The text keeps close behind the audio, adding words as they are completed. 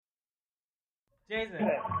Jason.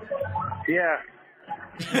 Yeah.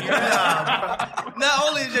 Not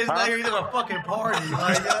only is Jason not here, he's at a fucking party.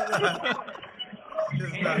 Like, What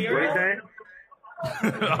are you saying?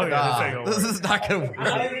 Oh, yeah, this is not gonna work.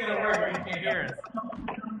 How is it gonna work when you can't hear us?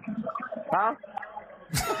 Huh?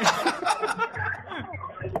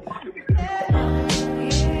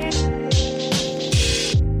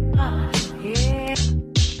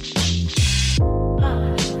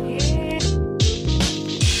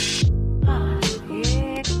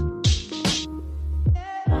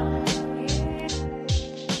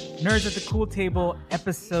 Nerds at the Cool Table,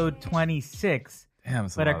 episode 26. Damn,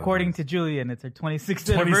 But according to Julian, it's our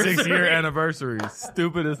 26th 26 year anniversary.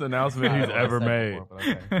 Stupidest announcement he's ever made.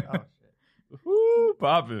 Woo,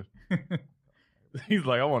 popping. He's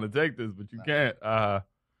like, I want to take this, but you can't. All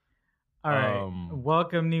right.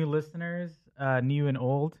 Welcome, new listeners, new and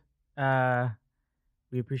old.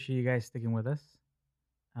 We appreciate you guys sticking with us.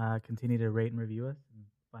 Continue to rate and review us and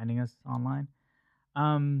finding us online.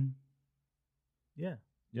 Yeah.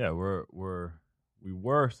 Yeah, we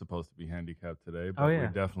were supposed to be handicapped today, but we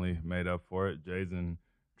definitely made up for it. Jason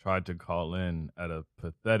tried to call in at a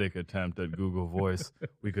pathetic attempt at Google Voice.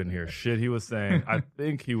 We couldn't hear shit he was saying. I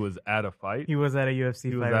think he was at a fight. He was at a UFC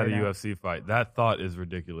fight. He was at a UFC fight. That thought is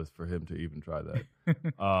ridiculous for him to even try that.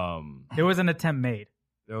 There was an attempt made.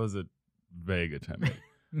 There was a vague attempt made.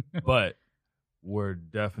 But we're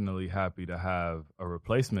definitely happy to have a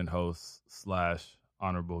replacement host /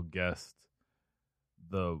 honorable guest,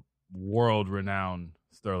 the world-renowned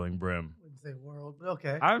Sterling Brim. Wouldn't say world, but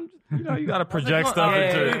okay. You got to project stuff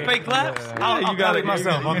into fake claps. you got to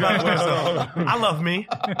myself. I'll clap myself. I love me.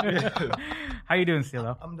 How you doing,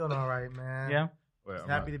 CeeLo? I'm doing all right, man. Yeah. Just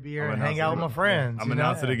happy to be here and hang out with my friends. I'm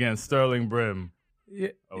announcing it again. Sterling Brim. Yeah.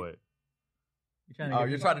 Oh wait.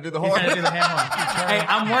 You're trying to do the horn? Hey,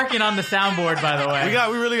 I'm working on the soundboard, by the way.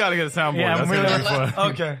 We really got to get a soundboard. Yeah, That's really gonna be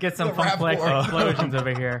fun. Okay. Get some complex explosions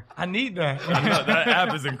over here. I need that. I know, that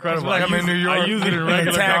app is incredible. Like I'm in New York. I use it in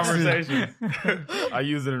regular Taxi. conversations. I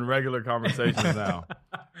use it in regular conversations now.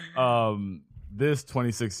 This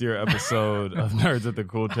 26-year episode of Nerds at the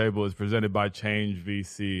Cool Table is presented by Change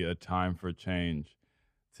VC, a time for change.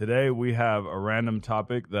 Today we have a random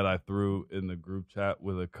topic that I threw in the group chat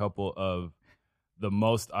with a couple of the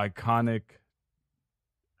most iconic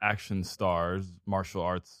action stars, martial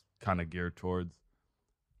arts kind of geared towards.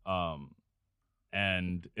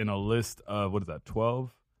 And in a list of,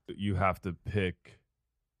 12? You have to pick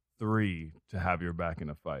 3 to have your back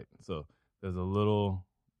in a fight. So there's a little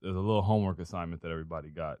homework assignment that everybody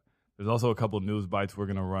got. There's also a couple news bites we're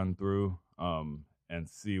going to run through and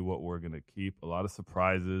see what we're going to keep. A lot of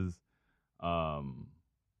surprises. And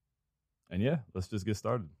yeah, let's just get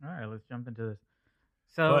started. All right, let's jump into this.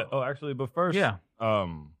 So, but first,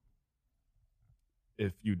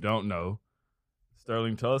 if you don't know,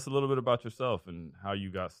 Sterling, tell us a little bit about yourself and how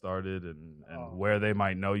you got started and where they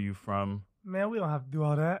might know you from. Man, we don't have to do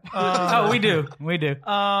all that. We do.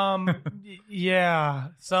 Yeah.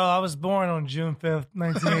 So I was born on June 5th,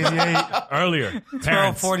 1988. Earlier.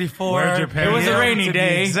 12:44. Where'd your parents? It was a rainy to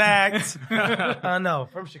day. Be exact. No,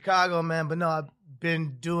 from Chicago, man. But no, I've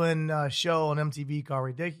been doing a show on MTV called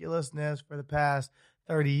Ridiculousness for the past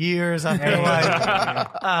 30 years. I feel like.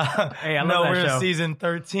 Hey, I love that we're show. in season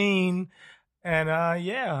 13. And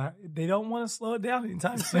they don't want to slow it down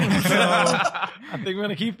anytime soon. So I think we're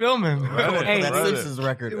gonna keep filming. Hey, That's Simpsons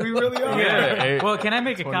record. We really are. Yeah. Well, can I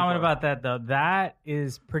make a comment about that though? That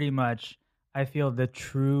is pretty much, I feel, the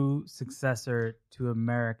true successor to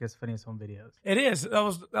America's Funniest Home Videos. It is.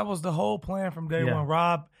 That was the whole plan from day Yeah. one.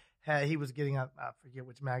 Rob he was getting I forget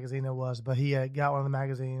which magazine it was, but he had got one of the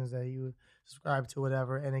magazines that he would subscribe to,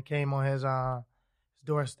 whatever, and it came on his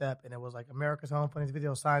doorstep, and it was like America's Home Funniest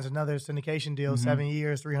Video signs another syndication deal, 7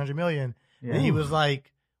 years, $300 million. Yeah. And he was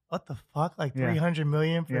like, "What the fuck? Like Yeah. $300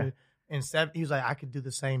 million for?" Yeah. And he was like, "I could do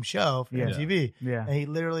the same show for Yeah. MTV." Yeah. And he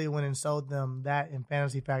literally went and sold them that and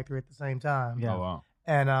Fantasy Factory at the same time. Yeah. Oh, wow.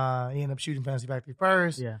 And he ended up shooting Fantasy Factory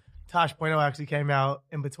first. Yeah. Tosh.0 actually came out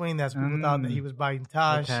in between that, so people thought that he was biting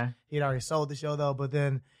Tosh. Okay. He had already sold the show though, but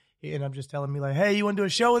then he ended up just telling me like, "Hey, you want to do a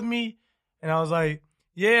show with me?" And I was like,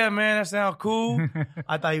 "Yeah, man, that sounds cool."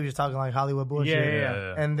 I thought he was just talking like Hollywood bullshit.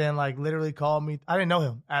 Yeah. And then like literally called me. I didn't know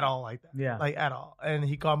him at all like that. Yeah. Like at all. And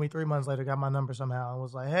he called me 3 months later, got my number somehow, and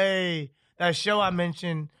was like, "Hey, that show I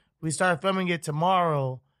mentioned, we start filming it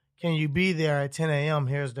tomorrow. Can you be there at 10 a.m.?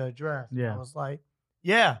 Here's the address." Yeah. I was like,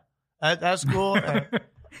 "Yeah, that's cool." And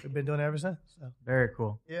we've been doing it ever since. So Very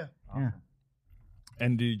cool. yeah. Yeah.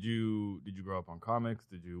 And did you grow up on comics?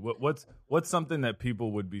 What's something that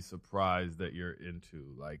people would be surprised that you're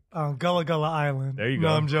into? Like Gullah Gullah Island. There you go.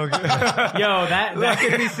 No, I'm joking. Yo, that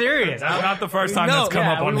could be serious. That's not the first time that's come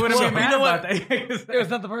up on we the wouldn't show. be mad about that. It's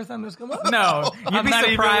not the first time this come up. No, you'd I'm be not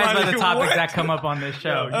even surprised by like, the topics what? that come up on this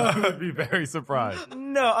show. You would be very surprised.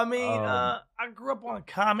 No, I mean, I grew up on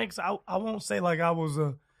comics. I won't say like I was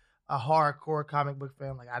a hardcore comic book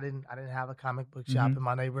fan. Like I didn't have a comic book shop in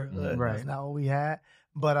my neighborhood. Right. That's not what we had.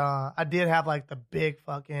 But I did have like the big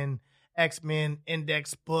fucking X-Men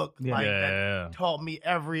index book. Like that taught me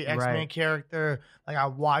every X-Men character. Like I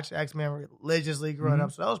watched X-Men religiously growing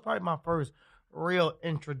up. So that was probably my first real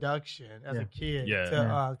introduction as a kid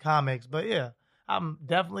to comics. But yeah, I'm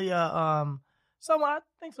definitely I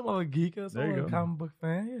think somewhat of a geek, somewhat of a comic book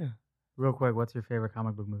fan. Yeah. Real quick, what's your favorite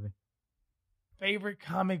comic book movie? Favorite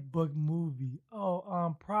comic book movie?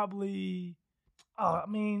 Probably. I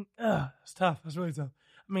mean, it's tough. It's really tough.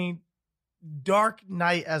 I mean, Dark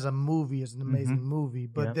Knight as a movie is an amazing movie,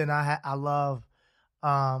 but then I love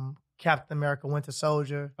Captain America: Winter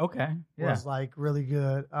Soldier. Okay, was like really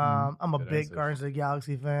good. I'm a big Guardians of the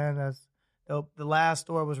Galaxy fan. That's dope. The last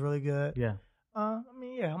story was really good. Yeah. I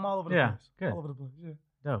mean, I'm all over the place. Good. All over the place. Yeah.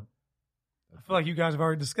 Dope. I feel like you guys have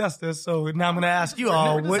already discussed this, so now I'm going to ask you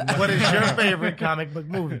all, what is your favorite comic book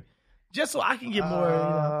movie? Just so I can get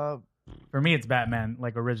more, For me, it's Batman,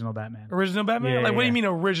 like original Batman. Original Batman? Yeah, What do you mean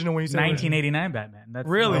original when you say 1989 Batman. That's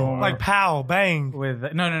really? Like pow, bang. With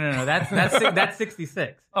no. That's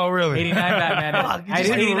 66. Oh, really? 89 Batman.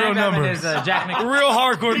 89 Batman is Jack Nicholson. Real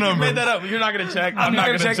hardcore number. You made that up. You're not going to check. I'm not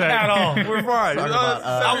going to check at all. We're fine.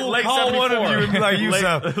 I will call one of you and be like,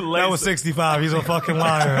 Yusuf, that was 65. He's a fucking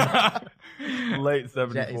liar. Late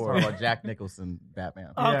 74. He's talking about Jack Nicholson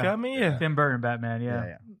Batman. Okay, I mean, yeah. Tim Burton Batman,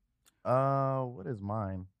 Yeah. What is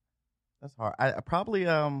mine? That's hard. I probably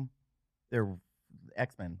they're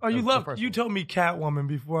X-Men. Oh, you told me Catwoman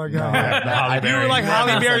before I got No, you were like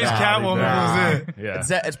Halle Berry's Catwoman was it.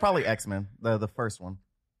 Yeah. It's probably X-Men, the first one.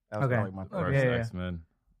 That was probably my First X-Men.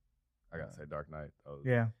 I gotta say Dark Knight.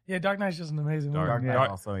 Yeah, Dark Knight's just an amazing movie.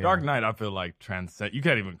 Dark Knight, I feel like transcend. You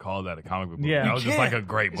can't even call that a comic book movie. Yeah. That was just like a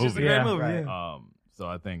great movie. It's just a great movie. Right. Yeah. So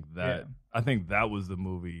I think that was the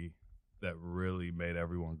movie that really made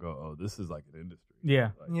everyone go, "Oh, this is like an industry."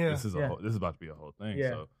 Yeah. Like, This is this is about to be a whole thing.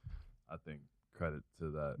 Yeah. So I think credit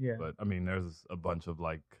to that. Yeah. But I mean, there's a bunch of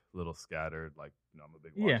like little scattered. Like I'm a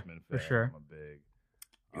big Watchmen fan. for sure.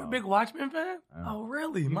 You're a big Watchmen fan? Yeah. Oh,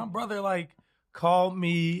 really? My brother called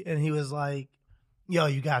me and he was like, "Yo,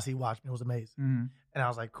 you guys see Watchmen? It was amazing." Mm-hmm. And I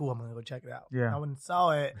was like, "Cool, I'm gonna go check it out." Yeah. I went and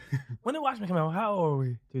saw it. When did Watchmen come out? How old were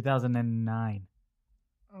we? 2009.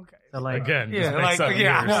 Okay. So like, Again,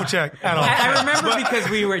 I won't check at all. I remember because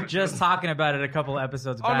we were just talking about it a couple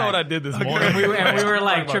episodes back. I don't know what I did this morning. and we were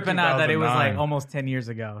like About tripping out that it was like 2009. almost 10 years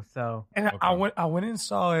ago. So And I went and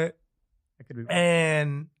saw it, it could be.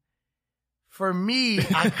 and for me,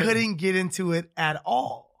 I couldn't get into it at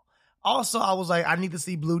all. Also, I was like, I need to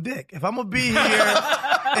see Blue Dick. If I'm gonna be here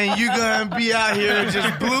and you gonna be out here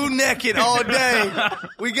just blue naked all day,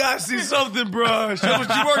 we gotta see something, bro. Show what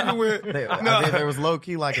you working with. There was low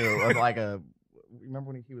key like a. Remember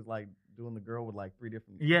when he was like doing the girl with like 3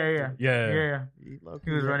 different. Yeah.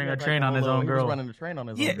 He was running a train on his own girl. He was running a train on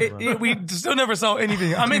his own girl. Yeah, we still never saw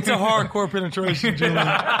anything. I'm into hardcore penetration, Julian.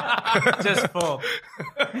 Just full.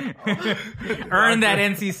 Earn that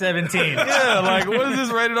NC-17. Yeah, like what is this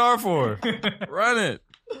rated R for? Run it.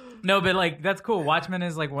 No, but like that's cool. Watchmen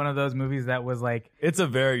is like one of those movies that was like, It's a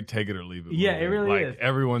very take it or leave it. Yeah, movie. it really like, is.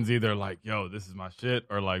 Everyone's either like, "Yo, this is my shit,"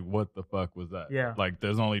 or like, "What the fuck was that?" Yeah. Like,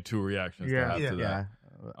 there's only 2 reactions to have to that. Yeah,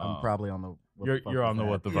 I'm probably on the. You're on the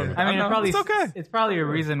what the fuck. Yeah. was I mean, that? it's okay. It's probably a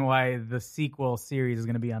reason why the sequel series is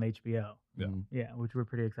going to be on HBO. Yeah. Yeah, which we're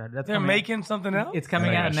pretty excited. That's They're coming making something else? It's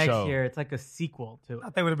coming Like out a next show. year. It's like a sequel to it. I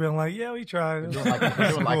think would have been like, yeah, we tried.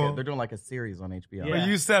 They're doing like a series on HBO. Yeah. But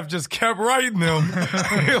Yusef just kept writing them.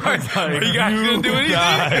 like, you guys didn't do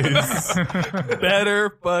anything. Guys,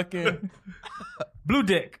 better fucking. Blue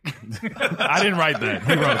Dick. I didn't write that.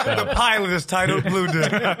 He wrote The that. pilot is titled Blue Dick.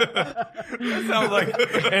 That sounds like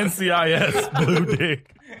NCIS Blue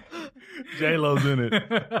Dick. J-Lo's in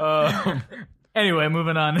it. Anyway,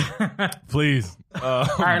 moving on. Please. All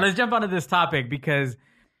right, let's jump onto this topic because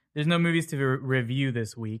there's no movies to review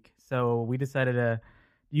this week. So we decided to,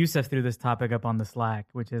 Yusuf threw this topic up on the Slack,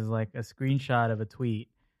 which is like a screenshot of a tweet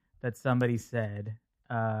that somebody said,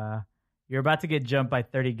 you're about to get jumped by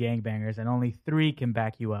 30 gangbangers and only 3 can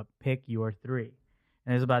back you up. Pick your 3. And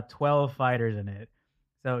there's about 12 fighters in it.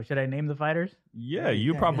 So should I name the fighters? Yeah,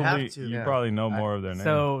 you probably have to. know more of their names.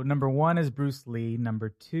 So number 1 is Bruce Lee.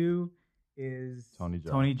 Number 2 is Tony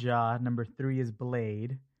Jaa. Number 3 is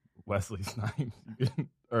Blade. Wesley Snipes.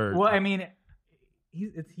 Well, I mean,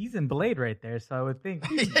 he's in Blade right there, so I would think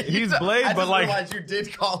he's Blade, I but just like, realized you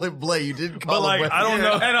did call him Blade. You didn't call but him. like, I don't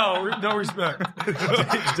know. No respect.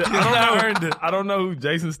 I don't know who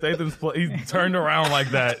Jason Statham's play. He's turned around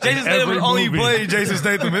like that. Jason Statham would only play Jason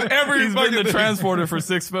Statham in every He's fucking been the thing. transporter for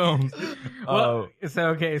 6 films. Well,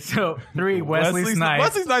 so 3 Wesley Snipes.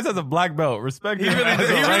 Wesley Snipes has a black belt. Respect him. really as a does.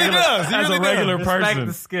 He really regular- does. He as really a does. regular Respect person.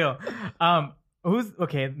 the skill. Who's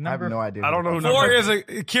okay? I have Number no idea. I don't know who 4 is a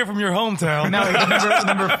kid from your hometown.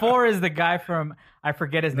 no, number 4 is the guy from I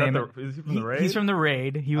forget his name. Is he from the Raid? He's from the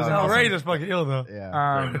Raid. He was Oh, in No, Awesome. Raid is fucking ill though.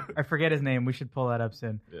 Yeah. I forget his name. We should pull that up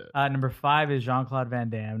soon. Yeah. Number 5 is Jean-Claude Van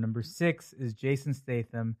Damme. Number 6 is Jason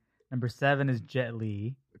Statham. Number 7 is Jet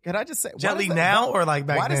Li. Can I just say, Jet why Li does now or like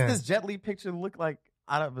back why then? does this Jet Li picture look like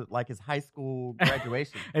out of like his high school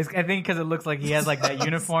graduation? I think because it looks like he has like that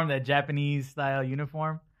uniform, that Japanese style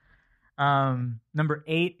uniform. Number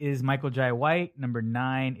 8 is Michael Jai White. Number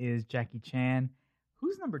 9 is Jackie Chan.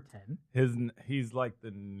 Who's number 10? He's like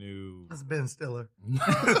the new. It's Ben Stiller.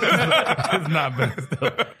 It's not Ben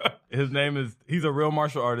Stiller. His name is. He's a real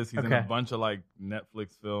martial artist. He's in a Okay. bunch of like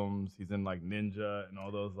Netflix films. He's in like Ninja and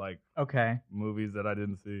all those like Okay. movies that I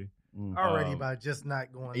didn't see. Already by just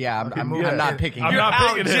not going. Yeah, Okay, I'm movie not theater. picking. I'm him. not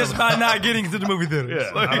Out picking just him. by not getting to the movie theaters.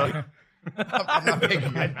 Yeah, Like, I'm not picking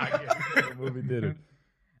him. the movie did it.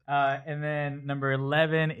 And then number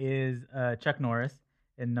 11 is Chuck Norris,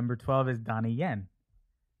 and number 12 is Donnie Yen.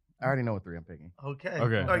 I already know what 3 I'm picking. Okay.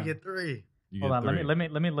 Okay. I get 3. You Hold get on, 3.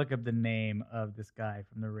 let me look up the name of this guy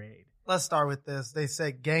from the Raid. Let's start with this. They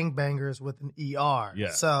said gangbangers with an ER.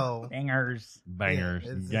 Yeah. So Bangers. Bangers,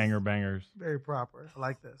 Yeah, it's- ganger bangers. very proper. I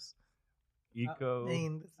like this. Eco. I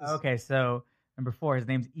mean, this is, Okay, so number 4, his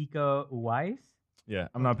name's Iko Uwais. Yeah,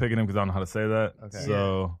 I'm not picking him because I don't know how to say that. Okay.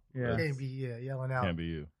 So Yeah. can't be yelling out. can't be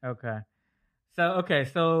you. Okay,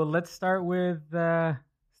 so let's start with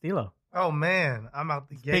Stilo. Oh man, I'm out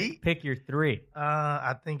the gate. Pick your 3.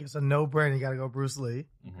 I think it's a no-brainer. You got to go Bruce Lee.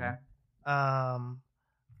 Okay.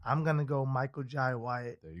 I'm gonna go Michael Jai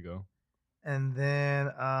White, There you go. and then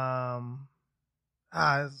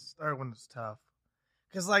this third one is tough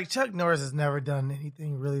because like Chuck Norris has never done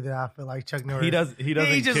anything really that I feel like Chuck Norris. He doesn't He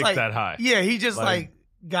just, kick like- that high. Yeah, he just Like- like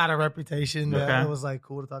got a reputation that Okay. it was like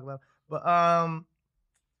cool to talk about. But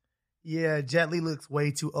yeah, Jet Li looks way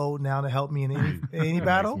too old now to help me in any That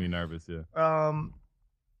battle. Makes me nervous. Yeah. I'm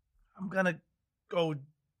gonna go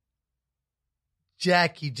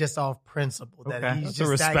Jackie just off principle that Okay. he's That's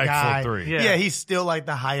just a that guy. respectful 3. Yeah. Yeah, he's still like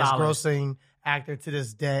the highest Solid. grossing actor to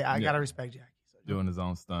this day. I Yeah. gotta respect Jackie. Doing his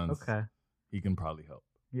own stunts. Okay. He can probably help.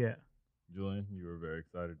 Yeah. Julian, you were very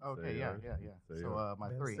excited. To Okay, say yeah. yours. Say So yours. my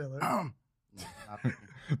Ben 3. Stiller. No, not picking.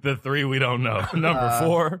 The 3 we don't know. Number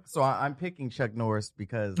 4. So I'm picking Chuck Norris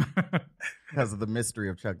because of the mystery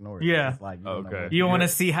of Chuck Norris. Yeah. It's like, you don't know Okay. what- You want to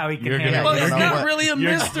see how he can You're handle gonna- Well, you it's don't know not what- really a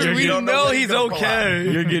you're- mystery. you're- We you don't know what he's gonna pull out. okay.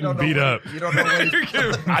 You're You getting don't know beat what- up. You don't know what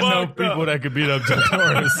he's, I know people that could beat up Chuck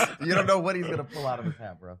Norris. you don't know what he's gonna pull out of his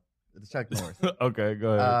hat, bro. It's Chuck Norris. Okay,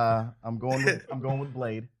 go ahead. I'm going with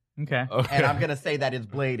Blade, Okay. Okay. and I'm gonna say that it's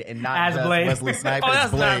Blade and not As just Blade. Wesley Snipes. Oh,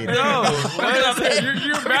 it's that's not Blade. no.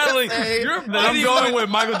 You're battling. You're I'm fighting going with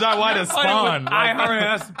Michael Jai White as Spawn. I heard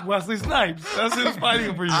that's Wesley Snipes. That's who's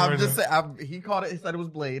fighting for you. I'm right just now. saying. He called it. He said it was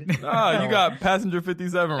Blade. Nah, you got Passenger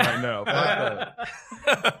 57 right now. Fuck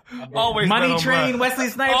that. Always Money bet on Train, black. Wesley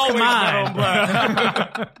Snipes, Always come bet on. on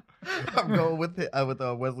black. I'm going with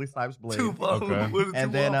Wesley Snipes Blade. Okay.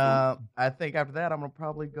 And then I think after that I'm gonna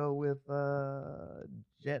probably go with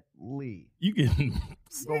Jet Li. You getting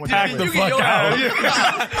Going with packed Jet the Li. fuck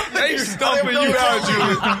out. They stumping you out,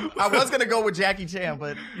 Julian. I was gonna go with Jackie Chan,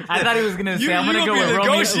 but I thought he was gonna say, I'm gonna go be with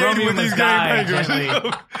negotiating Romeo with these Must Die, gangbangers. Jet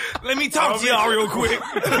Li. Let me talk to y'all real quick.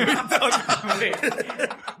 Let me talk to you.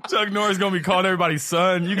 Chuck Norris gonna be calling everybody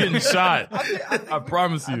son. You getting shot. I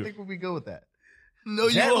promise I you. think we'll be good with that. No,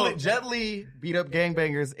 you won't. Jet Li beat up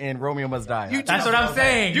gangbangers in Romeo Must Die. That's what I'm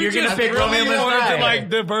saying. You You're gonna just pick really Romeo Must wanted Die. to like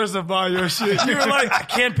diversify your shit. You were like, I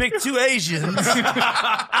can't pick 2 Asians.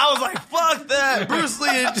 I was like, fuck that. Bruce Lee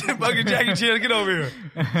and fucking Jackie Chan, get over here.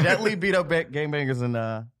 Jet Li beat up gangbangers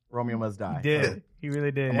in Romeo Must Die. He did. He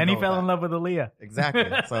really did. I'm And he gonna go fell with in that. love with Aaliyah. Exactly.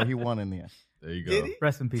 So he won in the end. There you go. Did he?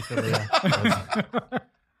 Rest in peace,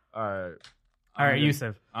 Aaliyah. All right. All right,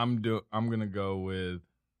 Yusuf. I'm gonna go with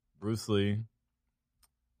Bruce Lee,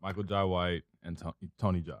 Michael Jai White, and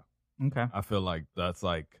Tony Jaa. Okay. I feel like that's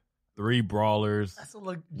like 3 brawlers. That's a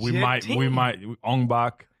legit We might Ong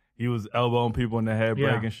Bak. He was elbowing people in the head,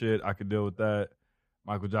 Yeah. breaking shit. I could deal with that.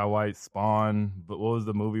 Michael Jai White, Spawn. But what was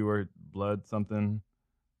the movie where blood something?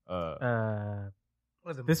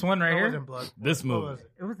 This one right That here? wasn't Bloodsport. This What movie. was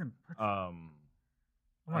it? It wasn't.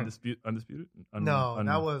 Undisputed?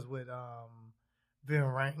 That was with Vin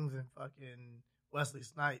Rhames and fucking Wesley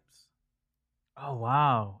Snipes. Oh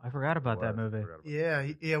wow, I forgot about that movie.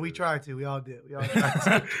 Yeah, we tried to. We all did.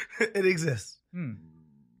 It exists.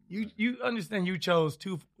 You understand? You chose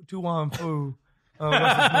Tu Wan Fu. Wesley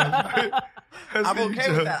Snipes. I'm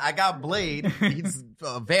okay with that. I got Blade. He's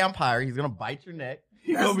a vampire. He's gonna bite your neck.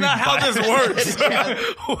 That's not how this works.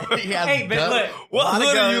 He has Hey, but guns, look, What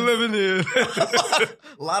hood are you living in?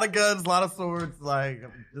 a lot of guns, a lot of swords. Like,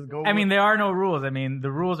 just go. I mean, there are no rules. I mean,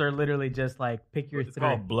 the rules are literally just like pick your It's three.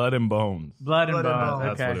 called Blood and Bones. Blood and Blood and Bones. Bones.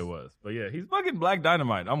 That's Okay. what it was. But yeah, he's fucking Black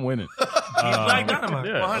Dynamite. I'm winning. He's Black Dynamite,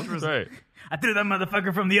 Yeah, 100%. that's right. I threw that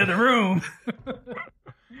motherfucker from the other room. All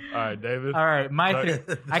right, David. All right, my Sorry.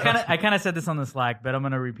 I kind of said this on the Slack, but I'm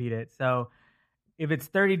gonna repeat it. So, if it's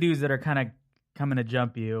 30 dudes that are kind of coming to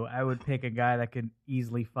jump you, I would pick a guy that could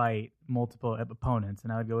easily fight multiple opponents,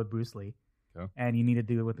 and I would go with Bruce Lee. Okay. And you need to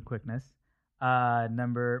do it with the quickness. My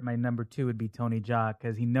number 2 would be Tony Jaa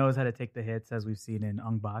because he knows how to take the hits, as we've seen in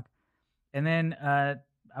Ong Bak. And then I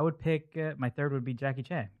would pick my third would be Jackie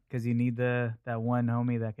Chan because you need that one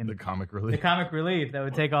homie that can The comic the relief. comic relief that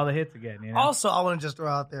would take all the hits again. You know? Also, I want to just throw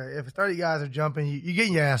out there: if 30 guys are jumping, you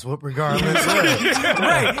getting your ass whooped regardless.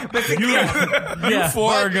 right? But You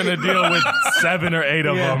four are gonna deal with 7 or 8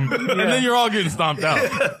 of Yeah. them, and then you're all getting stomped out.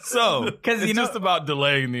 So, 'Cause it's you know- just about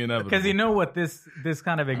delaying the inevitable. Because you know what this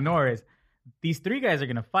kind of ignores. These 3 guys are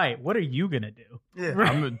gonna fight. What are you gonna do?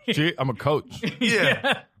 Yeah. I'm a coach.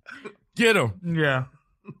 Yeah. Get him. Yeah.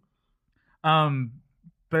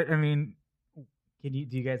 But I mean, do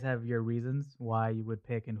you guys have your reasons why you would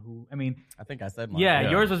pick and who? I mean, I think I said mine. yeah, Yeah.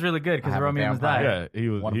 yours was really good I because have a Romeo must vampire. die. Yeah, he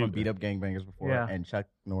was. One of he- them beat up gangbangers before, Yeah. and Chuck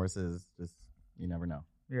Norris is just, you never know.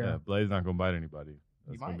 Yeah, Blade's not gonna bite anybody.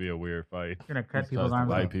 That's gonna might. be a weird fight. You're gonna cut He people's starts to arms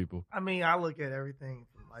bite off. people. I mean, I look at everything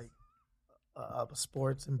from like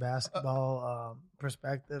sports and basketball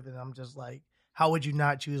perspective, and I'm just like, how would you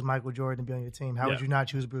not choose Michael Jordan to be on your team? How would Yeah. you not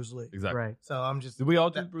choose Bruce Lee? Exactly. Right. So I'm just Did we all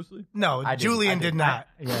choose Bruce Lee? no. I didn't. Julian I did didn't. not.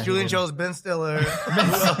 Yeah, he Julian didn't. chose Ben Stiller.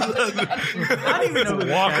 I don't even know who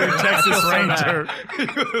this Walker, guy is. Texas I Ranger.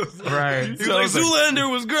 feel so bad. Right. He's like, Zoolander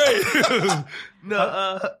was great.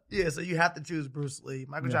 No, yeah. So you have to choose Bruce Lee.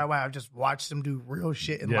 Michael Jai White. I've just watched him do real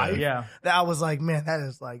shit in Yeah. life. Yeah. That I was like, man, that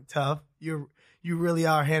is like tough. You really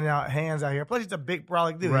are handing out hands out here. Plus, he's a big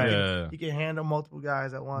brolic dude. Right. Yeah. He can handle multiple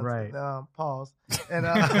guys at once. Right. And, pause. And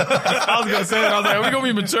I was gonna say that. I was like, are we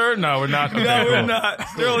gonna be mature? No, we're not. Okay, No, we're cool. not.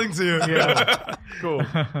 Sterling's here. Yeah. Cool.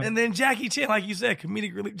 And then Jackie Chan, like you said,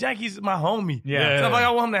 comedic relief. Jackie's my homie. Yeah. So I'm like, I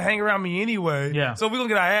want him to hang around me anyway. Yeah. So if we're going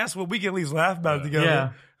to get our ass whooped, we can at least laugh about it together Yeah.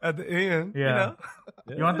 at the end. Yeah.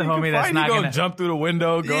 You know? You want the You homie can that's fight. not You gonna jump through the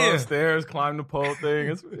window, go Yeah. upstairs, climb the pole thing.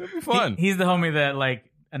 It'll be fun. He's the homie that like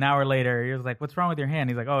an hour later he was like, "What's wrong with your hand?"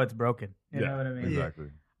 He's like, "Oh, it's broken." You know what I mean? Exactly.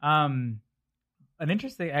 An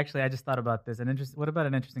interesting. Actually, I just thought about this. What about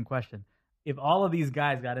an interesting question? If all of these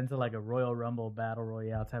guys got into like a Royal Rumble battle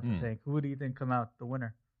royale type of thing, who do you think come out the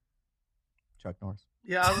winner? Chuck Norris.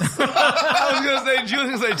 yeah, I was, I was going to say,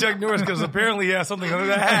 Julian say Chuck Norris because apparently he has something under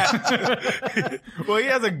the hat. Well, he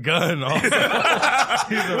has a gun. Also.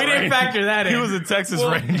 We didn't factor that in. He was a Texas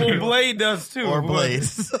well, Ranger. Blade does too. Or but- Blade.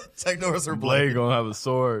 Chuck Norris or Blade Blade. gonna have a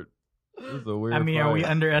sword. This is a weird. I mean, are we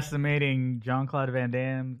fight. underestimating Jean-Claude Van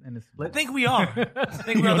Damme and the split? I think we are. I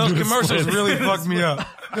think we are. gonna Those do the commercials split. really fucked me up.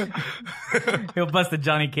 He'll bust a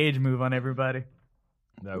Johnny Cage move on everybody.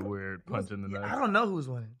 that weird punch in the I neck? don't know who's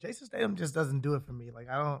winning. Jason Statham just doesn't do it for me. Like,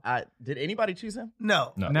 I don't. Did anybody choose him?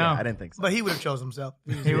 No. No. No. Yeah, I didn't think so. But he would have chose himself.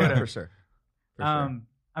 He yeah, would've. for sure. For sure.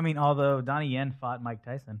 I mean, although Donnie Yen fought Mike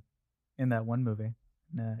Tyson in that one movie,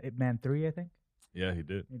 Ip Man 3, I think Yeah, he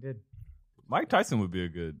did. he did. Mike Tyson would be a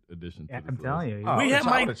good addition. Yeah, to I'm this telling list. you. Oh, We which had I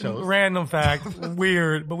Mike, would've chose. random fact,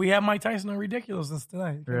 weird, but we had Mike Tyson on Ridiculousness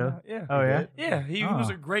tonight. Really? Yeah. Oh yeah. Yeah, he Oh. was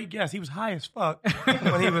a great guest. He was high as fuck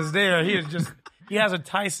when he was there. He has a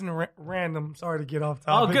Tyson random. Sorry to get off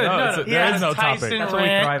topic. Oh, good. No, No, it's no. a- He there has is a no topic. Tyson That's what we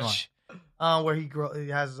thrive ranch. Where he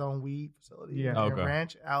has his own weed facility. Yeah. and Okay.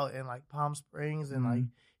 ranch out in like Palm Springs, and like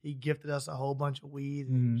he gifted us a whole bunch of weed.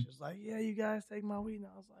 And he was just like, "Yeah, you guys take my weed." And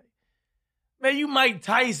I was like, "Man, you Mike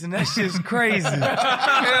Tyson? That shit's crazy,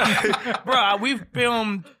 bro." We've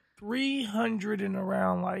filmed 300 and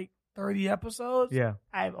around like 30 episodes. Yeah.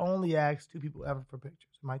 I've only asked 2 people ever for pictures.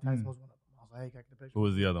 Mike Tyson was one of them. I was like, "Hey, can I get a picture?" Who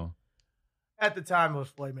was the other one? At the time, it was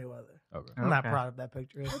Floyd Mayweather. Okay. I'm not Okay. proud of that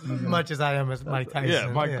picture as much as I am as Mike Tyson.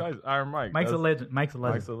 Yeah, Mike Tyson, Iron Mike. Mike's a That's- legend. Mike's a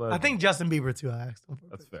legend. Mike's a legend. I think Justin Bieber too. I asked him for a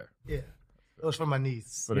that's picture. fair. Yeah. It was for my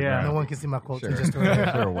niece. For the Yeah. No gram. one can see my quotes. Sure. Just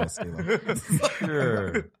Sure, Wes Taylor.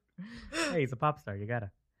 Sure. Hey, he's a pop star. You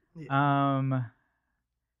gotta. Yeah.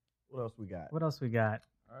 What else we got? What else we got?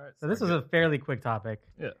 All right. So this was a fairly quick topic.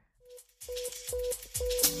 Yeah.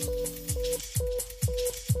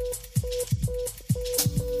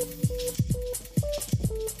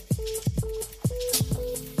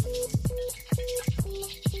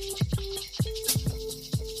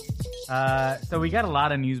 So we got a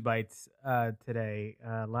lot of news bites today.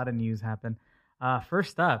 A lot of news happened.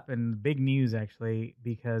 First up, and big news actually,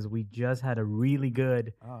 because we just had a really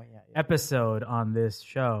good episode on this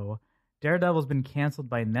show. Daredevil's been canceled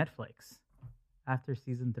by Netflix after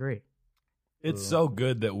season 3. It's so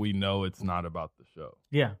good that we know it's not about the show.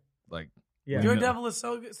 Yeah. Like, Yeah. Daredevil is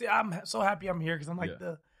so good. See, I'm so happy I'm here because I'm like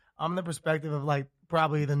I'm the perspective of like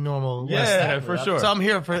probably the normal. Yeah, for sure. So I'm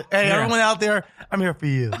here for everyone out there. I'm here for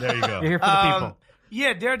you. There you go. You're here for the people.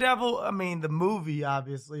 Yeah, Daredevil. I mean, the movie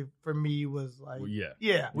obviously for me was like, Well, yeah.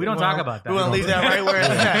 yeah. We don't talk about that. We want to leave that right where it's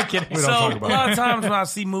at. Kidding. So talk about a lot of times when I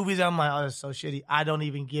see movies, I'm like, oh, that's so shitty. I don't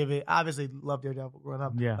even give it. Obviously, love Daredevil growing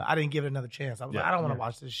up. Yeah. But I didn't give it another chance. I was like, I don't want to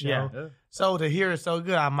watch this show. Yeah. So to hear it's so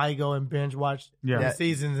good, I might go and binge watch the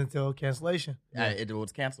seasons until cancellation. It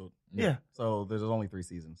was canceled. Yeah. So there's only 3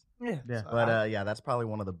 seasons. Yeah. Yeah. So But that's probably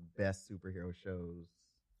one of the best superhero shows,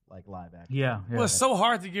 like live action. Yeah. well, it's so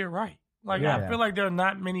hard to get right. Like Yeah. I feel like there are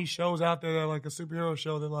not many shows out there that are like a superhero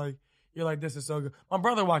show that like you're like, this is so good. My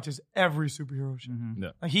brother watches every superhero show. Mm-hmm. Yeah.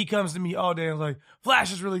 Like he comes to me all day and is like,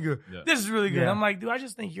 Flash is really good. Yeah. This is really good. Yeah. I'm like, dude, I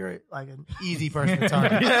just think you're like an easy person to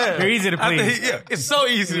target. You're easy to I please. think, it's so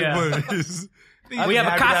easy Yeah. to please. We have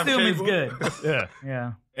a costume. It's good. Yeah.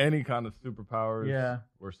 Yeah. Any kind of superpowers, Yeah.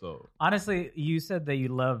 we're sold. Honestly, you said that you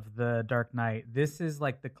love the Dark Knight. This is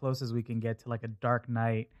like the closest we can get to like a Dark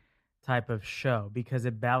Knight type of show because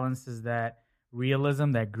it balances that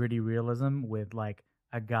realism, that gritty realism, with like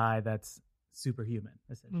a guy that's superhuman,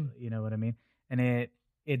 essentially. You know what I mean? And it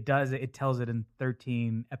tells it in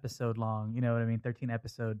 13 episode long, you know what I mean? 13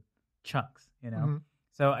 episode chunks, you know? Mm-hmm.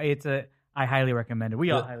 So I highly recommend it. We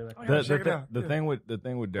all highly recommend it. check it out. The thing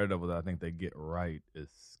with Daredevil that I think they get right is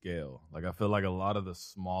scale. Like I feel like a lot of the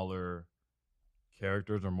smaller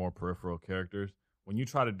characters or more peripheral characters, when you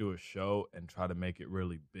try to do a show and try to make it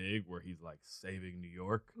really big, where he's like saving New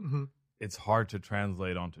York, it's hard to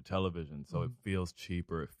translate onto television. So it feels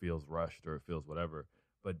cheap, or it feels rushed, or it feels whatever.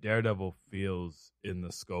 But Daredevil feels in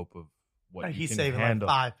the scope of what Like he he's can saving handle.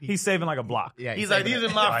 like 5 people. He's saving like a block. Yeah, He's like, these are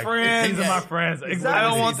my friends. These are my friends. Exactly. I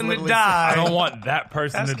don't want them to literally- die. I don't want that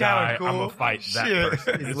person That's to die. kinda cool. I'm gonna fight that Shit.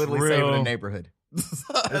 person. He's It's literally real, saving a neighborhood. It's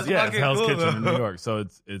fucking Hell's cool, Kitchen in though. New York. So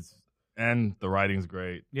it's and the writing's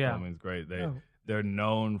great. Yeah. Filming's great. Oh. They're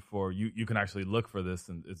known for you can actually look for this,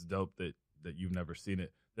 and it's dope that you've never seen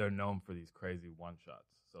it. They're known for these crazy one shots.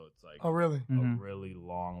 So it's like Oh, really? Mhm. a really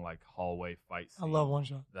long like hallway fight I scene love one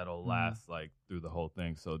shot. that'll last like through the whole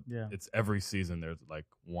thing. So Yeah. it's every season there's like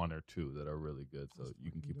 1 or 2 that are really good. So you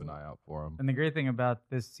can keep an eye out for them. And the great thing about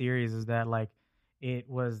this series is that like it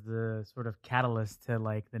was the sort of catalyst to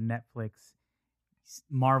like the Netflix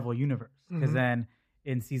Marvel universe. Because Mhm. then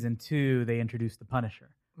in season 2 they introduced the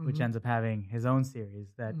Punisher, which Mhm. ends up having his own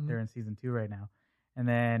series that Mhm. they're in season 2 right now. And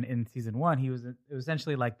then in season 1 it was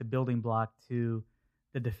essentially like the building block to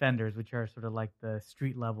the Defenders, which are sort of like the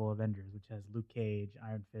street level Avengers, which has Luke Cage,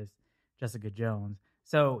 Iron Fist, Jessica Jones.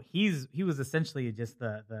 So he was essentially just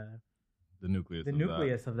the nucleus. the of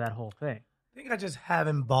nucleus of that whole thing. I think I just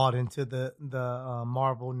haven't bought into the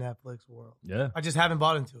Marvel Netflix world. That. Yeah. I just haven't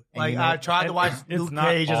bought into it. And Like you know- I tried to watch it's Luke not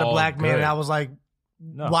Cage as a all black man, good. and I was like,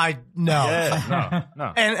 No. why no? Yeah.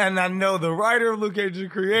 No. And I know the writer of Luke Cage is the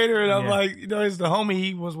creator, and I'm Yeah. like, you know, it's the homie.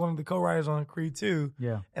 He was one of the co-writers on Creed 2.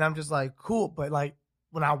 Yeah. And I'm just like, cool. But like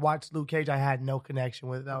when I watched Luke Cage, I had no connection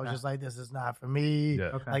with it. I was Okay. just like, this is not for me. Yeah.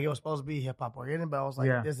 Okay. Like it was supposed to be hip hop oriented, but I was like,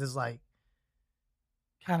 Yeah. this is like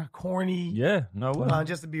kind of corny. Yeah. No way.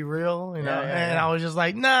 Just to be real, you know. Yeah, yeah, and yeah. I was just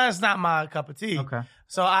like, nah, it's not my cup of tea. Okay.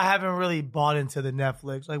 So I haven't really bought into the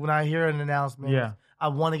Netflix. Like when I hear an announcement, Yeah. I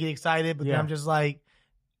want to get excited, but Yeah. then I'm just like,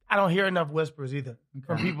 I don't hear enough whispers either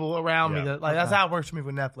from Okay. people around me. Yeah. That, like that's Okay. how it works for me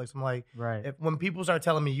with Netflix. I'm like, Right. when people start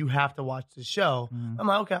telling me you have to watch the show, Mhm. I'm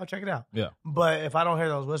like, okay, I'll check it out. Yeah. But if I don't hear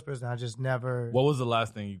those whispers, then I just never. What was the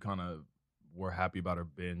last thing you kind of were happy about or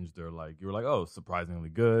binged, or like you were like, oh, surprisingly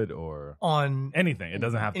good, or on anything? It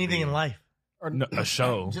doesn't have to anything be in life. No, a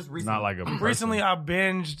show, Just not like a person. Recently, I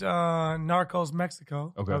binged Narcos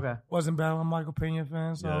Mexico. Okay. Okay. Wasn't bad. I'm a Michael Pena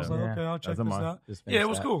fan, so I was like, Yeah. okay, I'll check As am this I. out. Just Yeah, it finished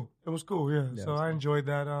was that. cool. It was cool. Yeah. Yeah, So it was I cool. enjoyed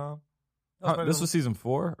that. This was season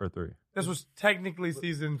 4 or 3? This was technically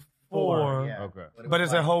season 4, 4, yeah. Okay. but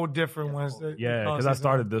it's a whole different one. Yeah, because I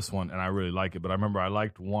started this one and I really like it, but I remember I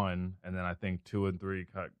liked 1, and then I think 2 and 3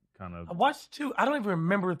 kind of. I watched 2. I don't even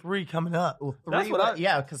remember 3 coming up. Well, That's 3 what was,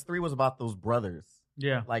 yeah, because 3 was about those brothers.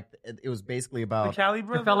 Yeah. Like it was basically The about Cali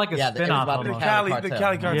brothers. It felt like a yeah, it was spin-off about almost. the Cali The cartel.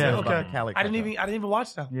 Cali cartel. Yeah. It was about Okay. the Cali I didn't cartel. even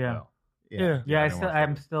watch that. Yeah. Yeah. Yeah, I didn't watch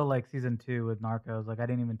I'm that. still like season 2 with Narcos. Like I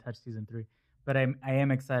didn't even touch season 3, but I am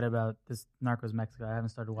excited about this Narcos Mexico. I haven't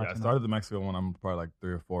started Yeah, watching. I started the Mexico one. I'm probably like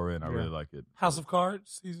 3 or 4 in. I really like it. House of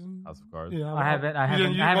Cards season. House of Cards. Yeah, I haven't. I You haven't.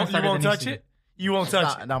 didn't- I haven't you started won't the new touch season. it. You won't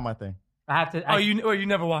touch it. Not my thing. I have to. Oh, you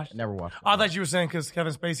never watched. I never watched it. I thought you were saying because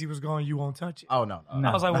Kevin Spacey was gone, you won't touch it. Oh no. No.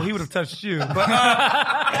 I was like, well, he would have touched you. But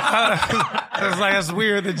I was like, that's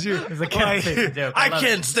weird that you. It's a Kevin Spacey joke. I I love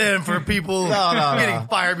can't stand for people No. getting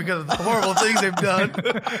fired because of the horrible things they've done.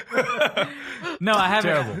 No, I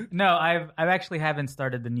haven't. Terrible. No, I've actually haven't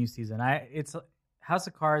started the new season. It's House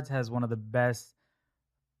of Cards has one of the best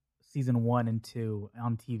season 1 and 2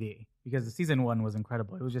 on TV because the season 1 was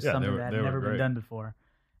incredible. It was just Yeah, something they that were had never been great. done before,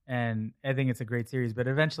 and I think it's a great series. But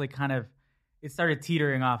eventually, kind of, it started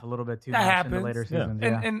teetering off a little bit too That much in the happens. later Yeah. seasons.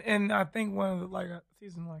 Yeah. And I think one of the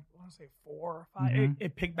season I want to say 4 or 5, Mhm.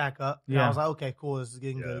 it picked back up. And Yeah. I was like, okay, cool, this is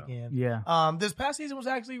getting good again. Yeah, This past season was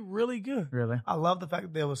actually really good. really. I love the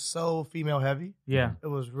fact that it was so female heavy. Yeah, It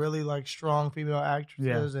was really like strong female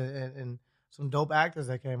actresses and some dope actors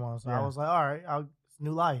that came on. So I Yeah. was like, all right, it's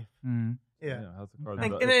new life. Mhm. Yeah. House of Cards.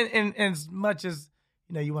 And as much as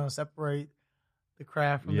you want to separate the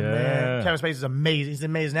craft from the Yeah. man, Kevin Spacey is amazing. He's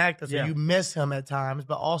an amazing actor, so Yeah. you miss him at times,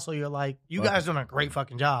 but also you're like, you guys doing a great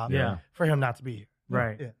fucking job. Yeah. For him not to be here.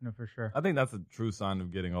 right. Yeah. No, for sure. I think that's a true sign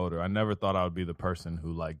of getting older. I never thought I would be the person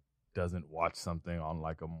who like doesn't watch something on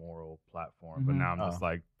like a moral platform, but Mhm. now I'm just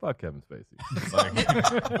like, fuck Kevin Spacey. Like,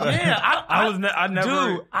 Yeah, I never.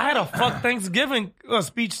 Dude, I had a fuck Thanksgiving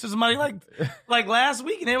speech to somebody like last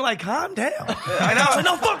week, and they were like, "Calm down," and I was like,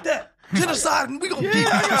 "No, fuck that, genocide, and we gonna keep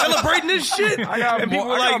celebrating this shit." I got, and I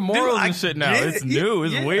got morals dude, and shit now. get It's it. new.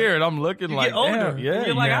 It's Yeah. weird. I'm looking You like, get older. damn, yeah. And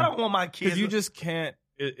you're like, yeah. I don't want my kids. Because you just can't.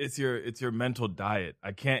 It's your mental diet.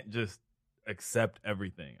 I can't just accept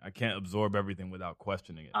everything. I can't absorb everything without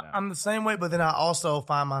questioning it. Now. I'm the same way, but then I also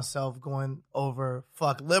find myself going over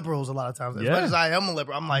fuck liberals a lot of times. As Yeah. much as I am a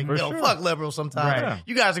liberal, I'm like, For yo, sure. fuck liberals sometimes. Right.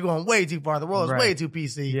 You guys are going way too far. The world is Right. way too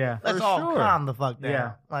PC. Yeah. Let's For all sure. calm the fuck down.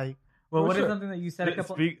 Yeah. Like, Well, For what is sure. something that you said a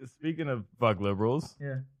couple? Speaking of fuck liberals,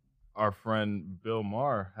 Yeah. our friend Bill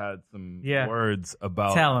Maher had some Yeah. words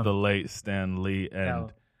about Tell him. the late Stan Lee,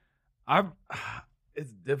 Tell and him.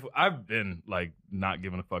 it's difficult. I've been like not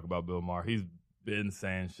giving a fuck about Bill Maher. He's been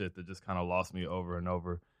saying shit that just kind of lost me over and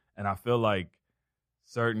over, and I feel like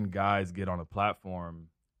certain guys get on a platform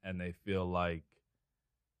and they feel like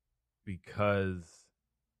because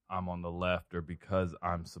I'm on the left or because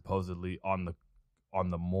I'm supposedly on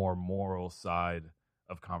the more moral side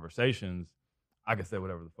of conversations, I can say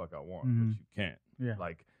whatever the fuck I want, Mhm. but you can't. Yeah.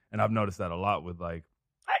 Like, and I've noticed that a lot with like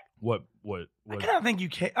what I kind of think you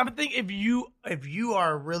can. I think if you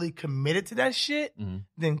are really committed to that shit, Mhm.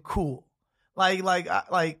 then cool. Like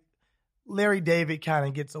Larry David kind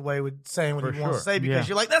of gets away with saying what For he wants to sure. say because Yeah.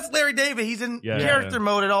 you're like, that's Larry David. He's in Yeah. character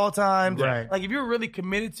mode at all times. Right. Like if you're really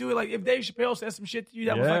committed to it, like if Dave Chappelle said some shit to you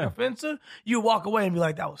that was like Yeah. offensive, you walk away and be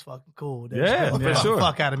like, that was fucking cool. Dave Yeah, Chappelle for offended sure. the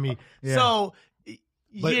fuck out of me. Yeah. So,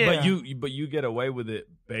 But yeah. but you get away with it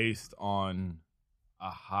based on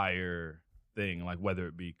a higher thing, like whether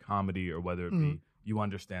it be comedy or whether it be you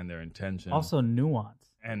understand their intention. Also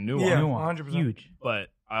nuance. and nuance. Yeah, nuance. 100%. Huge. But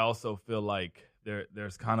I also feel like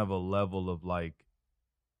there's kind of a level of like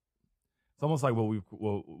it's almost like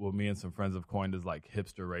what me and some friends have coined as like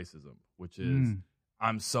hipster racism, which is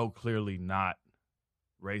I'm so clearly not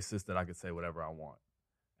racist that I could say whatever I want.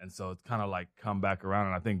 And so it's kind of like come back around,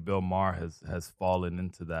 and I think Bill Maher has fallen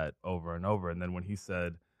into that over and over. And then when he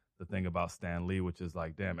said the thing about Stan Lee, which is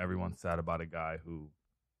like, damn, everyone's sad about a guy who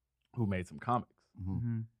made some comics.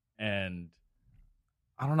 Mm-hmm. And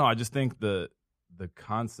I don't know, I just think the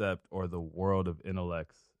concept or the world of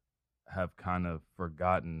intellects have kind of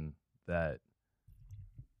forgotten that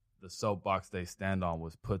the soapbox they stand on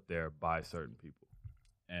was put there by certain people.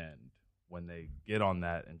 And when they get on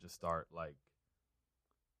that and just start like,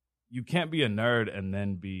 you can't be a nerd and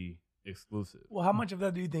then be exclusive. Well, how much of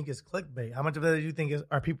that do you think is clickbait? How much of that do you think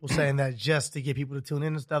are people saying that just to get people to tune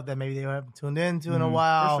in to stuff that maybe they haven't tuned into in a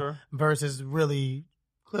while, sure. versus really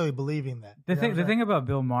clearly believing that? The thing about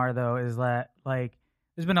Bill Maher though is that like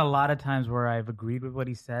there's been a lot of times where I've agreed with what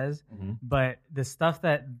he says, Mhm. but the stuff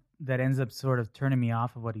that ends up sort of turning me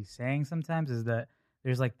off of what he's saying sometimes is that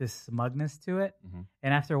there's like this smugness to it, Mhm.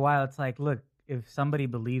 and after a while it's like, look, if somebody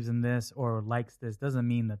believes in this or likes this, doesn't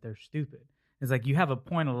mean that they're stupid. It's like you have a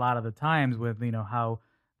point a lot of the times with, you know, how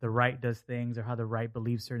the right does things or how the right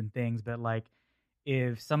believes certain things. But like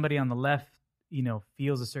if somebody on the left, you know,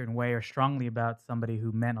 feels a certain way or strongly about somebody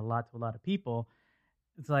who meant a lot to a lot of people,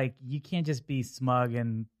 it's like you can't just be smug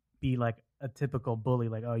and be like a typical bully,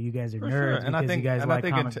 like, oh, you guys are For nerds sure. And I because think, you guys like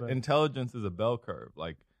comic books. intelligence is a bell curve.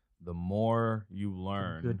 Like the more you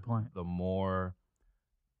learn, Good point. the more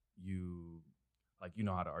you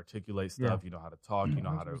know how to articulate stuff, you know how to talk, you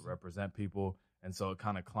know how to represent people. And so it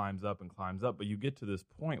kind of climbs up and climbs up. But you get to this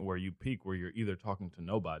point where you peak where you're either talking to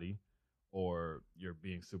nobody or you're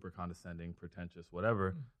being super condescending, pretentious,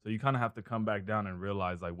 whatever. So you kind of have to come back down and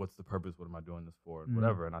realize, like, what's the purpose? What am I doing this for? And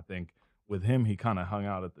whatever. And I think with him, he kind of hung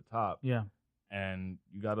out at the top. Yeah. And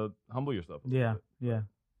you got to humble yourself a little bit.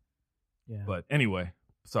 Yeah. But anyway,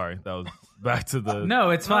 sorry, that was back to the...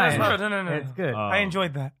 No, it's fine. No. It's good. I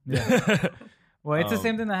enjoyed that. Yeah. Well, it's the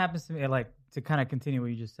same thing that happens to me. Like, to kind of continue what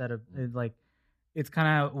you just said, it's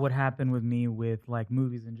kind of what happened with me with like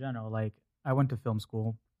movies in general. Like, I went to film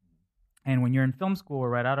school, and when you're in film school or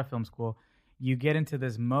right out of film school, you get into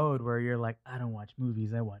this mode where you're like, I don't watch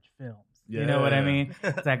movies, I watch films. You know what I mean?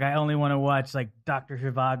 It's like I only want to watch like Dr.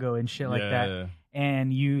 Zhivago and shit like that. Yeah.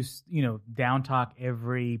 And you down talk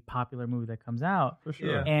every popular movie that comes out. For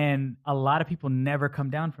sure. And a lot of people never come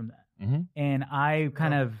down from that. Mm-hmm. And I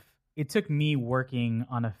kind of, it took me working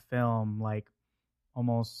on a film like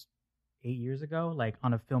almost 8 years ago, like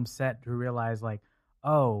on a film set, to realize like,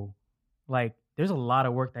 oh, like there's a lot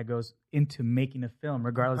of work that goes into making a film,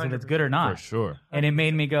 regardless if it's good or not. For sure. And it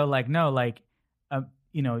made me go like, no, like,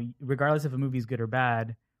 regardless if a movie is good or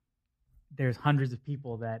bad, there's hundreds of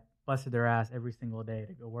people that busted their ass every single day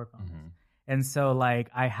to go work on this. And so like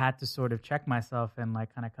I had to sort of check myself and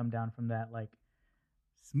like kind of come down from that, like,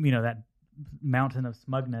 that mountain of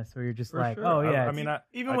smugness where you're just like, sure. oh yeah. I mean,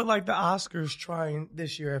 even with like the Oscars trying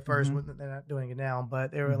this year at 1st, they're not doing it now,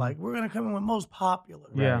 but they were like, we're going to come in with most popular.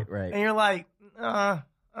 Yeah. Right. And you're like,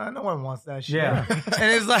 no one wants that shit. Yeah. And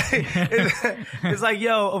it's like, it's like,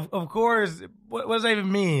 yo, of course, what does that even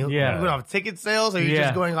mean? Yeah. We don't have ticket sales? Are you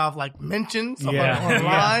just going off like mentions Yeah.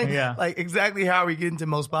 online? Yeah. Like exactly how are we getting to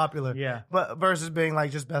most popular? Yeah. But versus being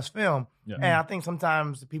like just best film. Yeah. And I think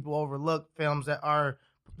sometimes people overlook films that are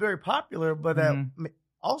very popular, but that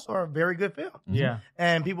also are very good films. Yeah.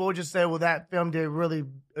 And people will just say, well, that film did really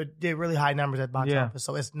high numbers at box Yeah. office,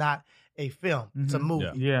 so it's not a film. It's a movie.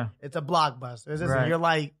 Yeah. It's a blockbuster. It's Right. You're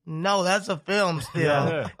like, no, that's a film still.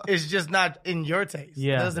 Yeah. It's just not in your taste.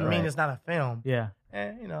 Yeah. It doesn't mean Right. it's not a film. Yeah.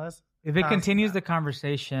 And, that's... If it constant. continues the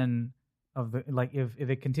conversation of the, like, if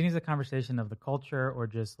it continues the conversation of the culture or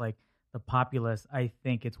just like the populace, I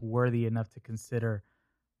think it's worthy enough to consider,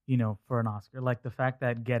 for an Oscar. Like the fact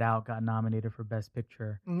that Get Out got nominated for Best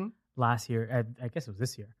Picture last year, I guess it was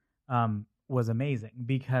this year, was amazing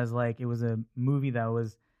because like it was a movie that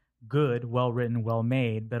was good, well written, well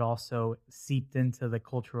made, but also seeped into the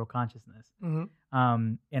cultural consciousness.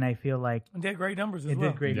 And I feel like It did great numbers as it well.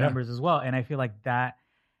 did great numbers as well. And I feel like that,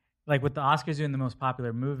 like with the Oscars doing the most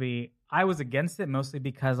popular movie, I was against it mostly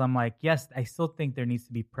because I'm like, yes, I still think there needs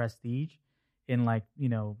to be prestige in like,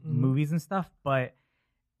 movies and stuff, but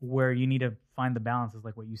where you need to find the balance is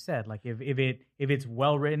like what you said. Like if it's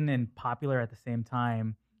well written and popular at the same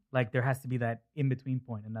time, like there has to be that in between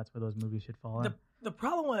point, and that's where those movies should fall in. The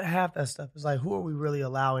problem with half that stuff is like, who are we really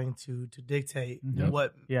allowing to dictate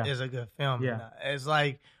what is a good film? Yeah. It's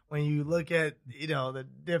like when you look at the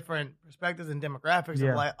different perspectives and demographics,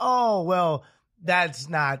 of like, oh well, that's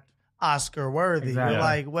not Oscar worthy. Exactly. You're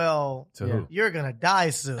like, well, who? you're gonna die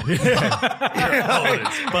soon.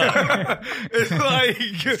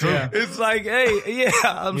 It's like, hey,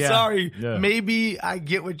 I'm sorry. Yeah. Maybe I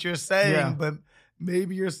get what you're saying, but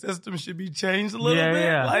maybe your system should be changed a little bit.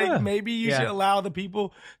 Yeah. Like maybe you should allow the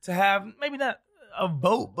people to have maybe not a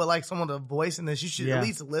vote, but like someone to voice in this. You should at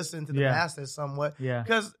least listen to the masses somewhat. Yeah.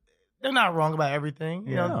 Because they're not wrong about everything.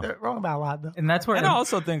 You know, they're wrong about a lot though. And that's where And I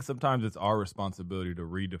also think sometimes it's our responsibility to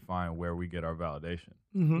redefine where we get our validation.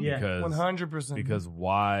 Yeah. Because 100%. Because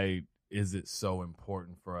why is it so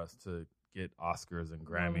important for us to get Oscars and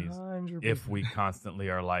Grammys 100%. if we constantly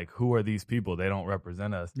are like, who are these people? They don't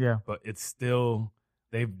represent us. Yeah. But it's still,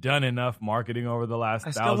 they've done enough marketing over the last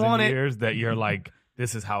I still 1,000 want it. years that you're like,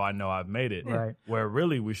 this is how I know I've made it. Right. Where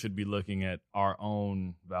really we should be looking at our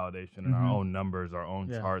own validation and our own numbers, our own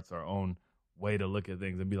charts, our own way to look at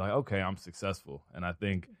things and be like, okay, I'm successful. And I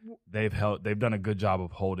think they've done a good job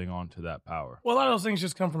of holding on to that power. Well, a lot of those things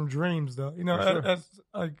just come from dreams, though. You know, For sure. that's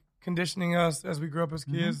like conditioning us as we grow up as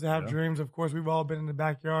kids to have dreams. Of course, we've all been in the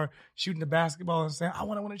backyard shooting the basketball and saying, I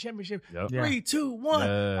want to win a championship. Yep. 3, 2, 1. Yeah.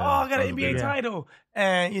 Oh, I got That an was a NBA big- title.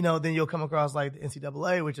 And, then you'll come across like the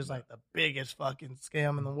NCAA, which is like the biggest fucking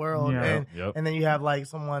scam in the world. Yeah. And, Yep. and then you have like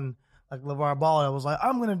someone like LeVar Ball that was like,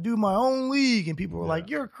 I'm gonna do my own league, and people were like,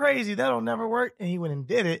 you're crazy, that'll never work, and he went and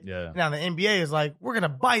did it. Yeah. Now the NBA is like, we're gonna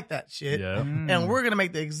bite that shit, Yeah. and we're gonna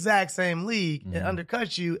make the exact same league and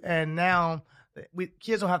undercut you, and now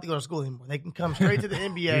kids don't have to go to school anymore. They can come straight to the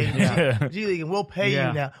NBA, G League, and we'll pay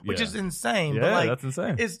you now, which is insane. Yeah, but like, that's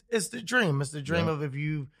insane. It's the dream. It's the dream of if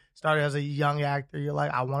you started as a young actor, you're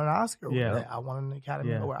like, I want an Oscar. I want an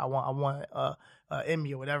Academy Award. I want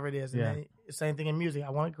Emmy or whatever it is. And then the same thing in music. I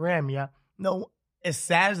want a Grammy. No, as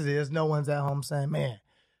sad as it is, no one's at home saying, man,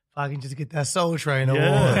 if I can just get that Soul Train award.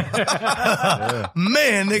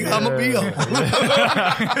 Man, nigga, I'm going to be on.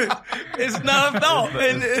 It's not a thought.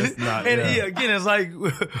 And again, it's like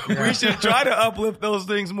we should try to uplift those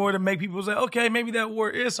things more to make people say, okay, maybe that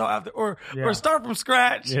award is so after, or start from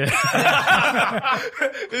scratch. And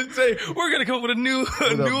say, we're going to come up with a new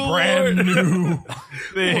brand award. new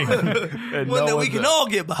thing. One that we can all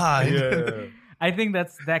get behind. Yeah. I think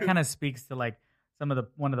that kind of speaks to like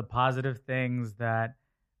one of the positive things that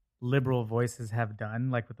liberal voices have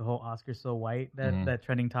done, like with the whole Oscar so white, that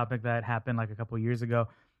trending topic that happened like a couple of years ago.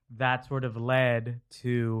 That sort of led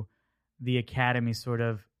to the Academy sort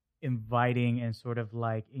of inviting and sort of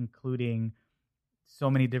like including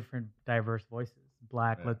so many different diverse voices,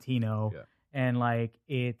 Black, Latino, and like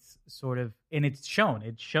it's sort of, and it's shown.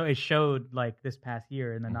 It showed like this past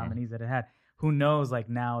year in the nominees that it had. Who knows? Like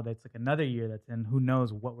now that's like another year that's in. Who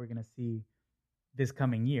knows what we're gonna see this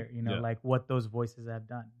coming year? You know, like what those voices have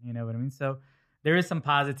done. You know what I mean? So there is some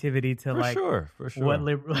positivity to for sure. What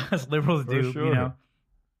liberals do. Sure. You know.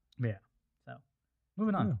 Yeah. So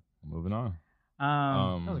moving on.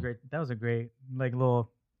 That was great. That was a great like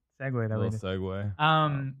little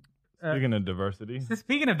segue. Speaking of diversity. So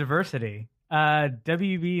speaking of diversity,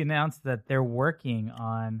 WB announced that they're working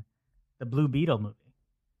on the Blue Beetle movie,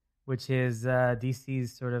 which is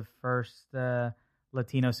DC's sort of first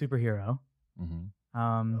Latino superhero.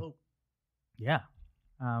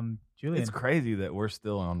 Julian. It's crazy that we're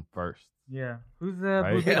still on first. Yeah. Who's the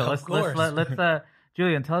Blue Beetle? Let's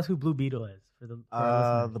Julian, tell us who Blue Beetle is for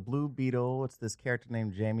the Blue Beetle. It's this character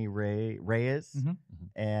named Jamie Reyes,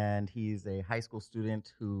 and he's a high school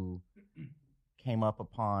student who came up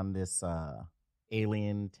upon this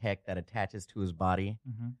alien tech that attaches to his body,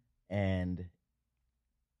 and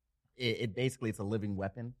it basically it's a living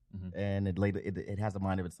weapon, and it has a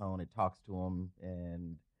mind of its own. It talks to him,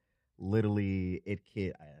 and literally I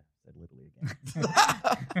said literally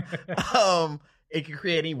again. It can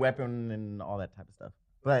create any weapon and all that type of stuff.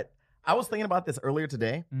 But I was thinking about this earlier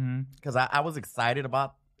today because I was excited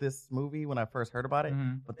about this movie when I first heard about it.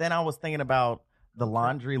 But then I was thinking about the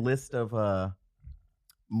laundry list of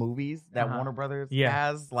movies that Warner Brothers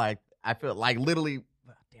has. Like I feel like literally.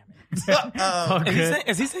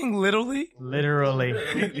 Is he saying literally? Literally.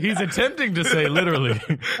 He's attempting to say literally.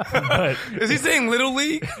 But is he saying Little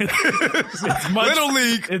League? Little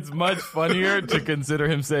League. It's much funnier to consider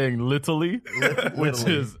him saying Little-ly, which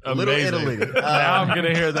is amazing. Little Italy. Now I'm going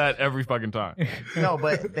to hear that every fucking time. No,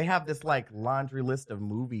 but they have this like laundry list of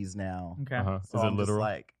movies now. Okay. So is it I'm literal? just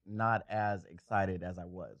like not as excited as I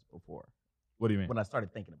was before. What do you mean? When I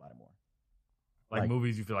started thinking about it more. Like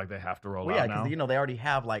movies you feel like they have to roll out now? Yeah, because they already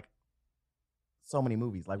have like so many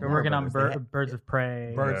movies. Like they're working on Birds of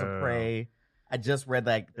Prey. Birds of Prey. I just read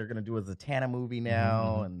that they're going to do a Zatanna movie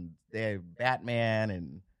now, and they have Batman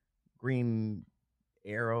and Green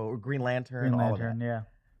Arrow or Green Lantern. All of that. Yeah.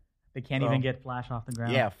 They can't even get Flash off the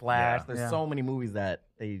ground. Yeah, Flash. There's so many movies that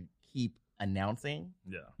they keep announcing.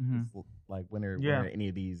 Yeah. Like when are any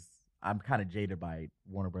of these? I'm kind of jaded by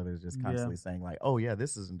Warner Brothers just constantly saying like, "Oh yeah,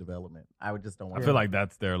 this is in development." I would just don't want. I feel like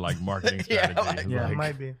that's their like marketing strategy. It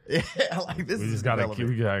might be. Like this we is just gotta keep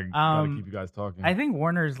you guys talking. I think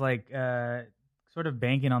Warner's like sort of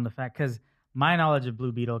banking on the fact because my knowledge of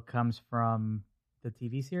Blue Beetle comes from the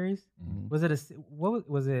TV series. Was it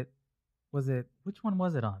which one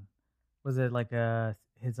was it on? Was it like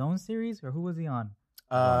his own series or who was he on?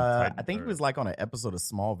 I think he was like on an episode of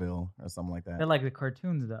Smallville or something like that. They're like the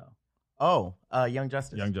cartoons though. Oh, Young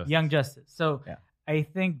Justice. Young Justice. So I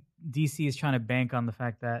think DC is trying to bank on the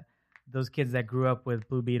fact that those kids that grew up with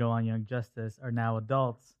Blue Beetle on Young Justice are now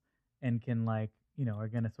adults and can are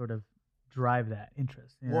going to sort of drive that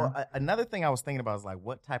interest. Well, another thing I was thinking about is like,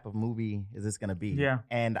 what type of movie is this going to be? Yeah.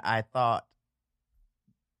 And I thought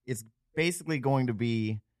it's basically going to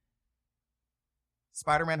be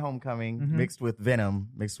Spider-Man Homecoming mixed with Venom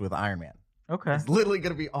mixed with Iron Man. Okay. It's literally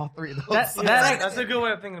going to be all three of those. That's a good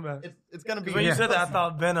way of thinking about it. It's going to be. When you said that, I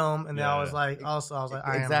thought Venom, and then I was like,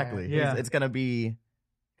 Iron Man. Yeah. It's going to be,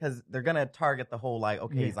 because they're gonna target the whole like,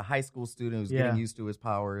 okay, he's a high school student who's getting used to his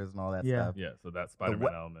powers and all that stuff. Yeah, so that's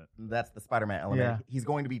Spider-Man element. That's the Spider-Man element. Yeah. He's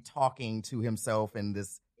going to be talking to himself in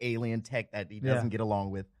this alien tech that he doesn't get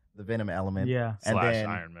along with. The Venom element, Yeah. and Slash then,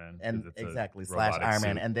 Iron Man. and 'cause it's a exactly robotic slash Iron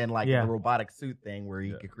Man, suit. and then like Yeah. the robotic suit thing where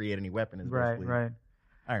he could create any weapon is basically Right.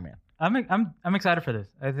 Iron Man. I'm excited for this.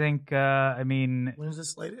 I think. I mean, When is this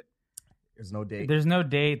slated? There's no date. there's no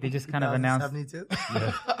date. They just kind of announced. 72.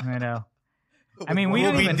 I know. I mean, we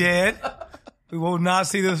We'll don't be even. dead. We will not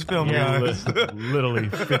see this film, Yeah. guys. Literally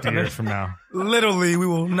 50 years from now. Literally, we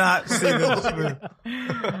will not see this film.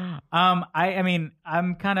 I mean,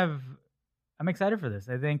 I'm excited for this.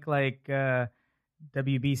 I think like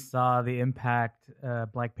WB saw the impact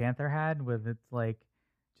Black Panther had with its like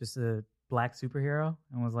just a black superhero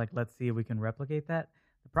and was like, let's see if we can replicate that.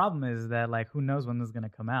 The problem is that like who knows when this is gonna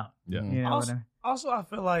come out. Yeah. You know what I mean? Also, I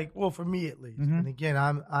feel like, well, for me at least, Mhm. and again,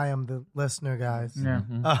 I am the listener, guys. Yeah.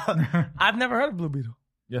 I've never heard of Blue Beetle.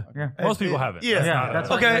 Yeah. Yeah. Most people haven't. Yeah. Yeah, that's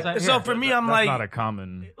what- Okay, that's so yeah. for me, That- I'm that's like, not a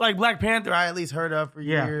common. like Black Panther, I at least heard of for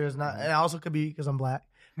Yeah. years, and I also could be because I'm black.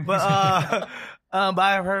 But but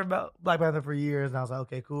I've heard about Black Panther for years, and I was like,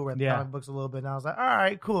 okay, cool. Read the Yeah. comic books a little bit, and I was like, all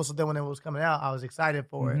right, cool. So then when it was coming out, I was excited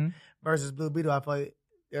for it. Mhm. Versus Blue Beetle, I feel like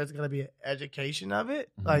there's gonna be an education of it,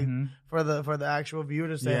 like Mhm. for the actual viewer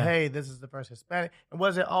to say, Yeah. hey, this is the first Hispanic. And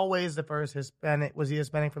was it always the first Hispanic? Was he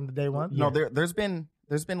Hispanic from the day one? No, there's been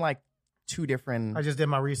like two different. I just did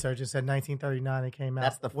my research. It said 1939 it came out.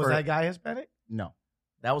 That's the Was first- that guy Hispanic? No,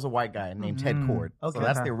 that was a white guy named Ted Mm. Cord. Okay. So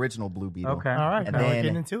that's the original Blue Beetle. Okay. All right, And now we're then-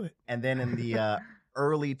 getting into it. And then in the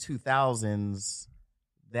early 2000s,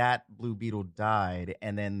 that Blue Beetle died,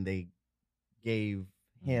 and then they gave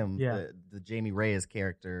him Yeah. the Jamie Reyes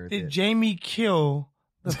character. Did that- Jamie kill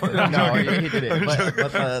the no, he did it.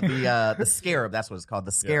 But the Scarab, that's what it's called.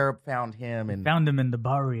 The Scarab found him, and Found him in the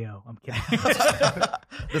barrio. I'm kidding.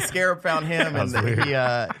 the Scarab found him, and That was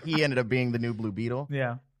weird. he ended up being the new Blue Beetle.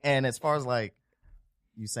 Yeah. And as far as like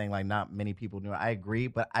you saying like not many people knew, I agree,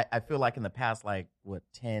 but I feel like in the past like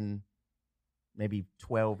 10, maybe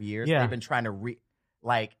 12 years, Yeah. they've been trying to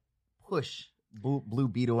push Blue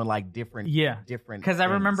Beetle in like different Because I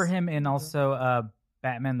remember things. him in also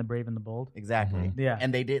Batman: The Brave and the Bold. Exactly. Yeah.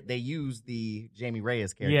 And they used the Jamie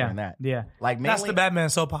Reyes character Yeah. in that. Yeah. Like mainly, That's the Batman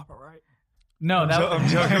soap opera, right? No, that I'm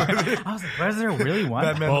joking. I was like, was there really one?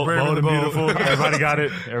 Batman Bold, Brave bold and and the Bold. beautiful. Everybody got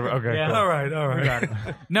it. Okay. Yeah. cool. All right. Got it.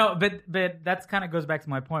 No, but that's kind of goes back to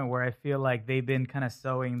my point where I feel like they've been kind of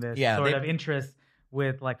sowing this sort they- of interest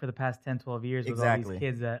with like for the past 10, 12 years with all Exactly. these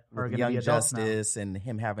kids that are with going to Young be adults now. Justice and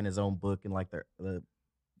him having his own book in like the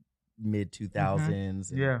mid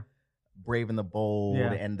 2000s. Yeah. Brave and the Bold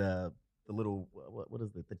Yeah. and the little what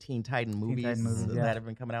is it, the Teen Titan movies, movies, yeah. that have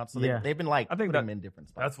been coming out. So Yeah. they've been like I think putting that- them in different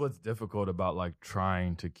spots. That's what's difficult about like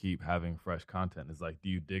trying to keep having fresh content. Is like, do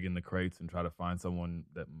you dig in the crates and try to find someone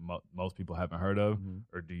that most people haven't heard of, Mhm.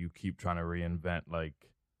 or do you keep trying to reinvent like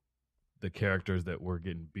the characters that we're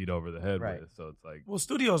getting beat over the head Right. with? So it's like, Well,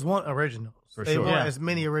 studios want originals. For they sure. want Yeah. as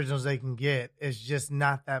many originals they can get. It's just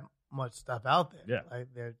not that much stuff out there. Yeah. Like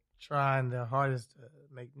they're trying their hardest to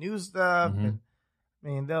make new stuff, Mhm. and I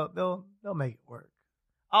mean they'll make it work.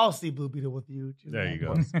 I'll see Blue Beetle with you. Just there you go.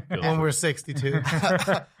 once. When we're 62.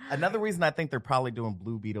 Another reason I think they're probably doing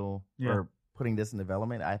Blue Beetle Yeah. or putting this in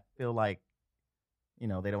development, I feel like,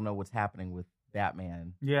 they don't know what's happening with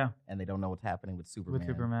Batman Yeah. and they don't know what's happening with Superman. With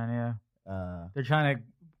Superman, yeah. Uh, They're trying to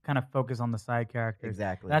kind of focus on the side characters.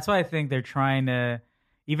 exactly. That's why I think they're trying to,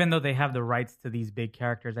 even though they have the rights to these big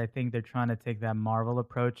characters, I think they're trying to take that Marvel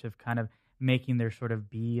approach of kind of making their sort of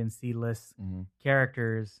B and C list Mhm.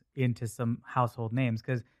 characters into some household names.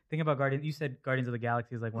 Because think about Guardians. You said Guardians of the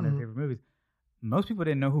Galaxy is like one of Mhm. your favorite movies. Most people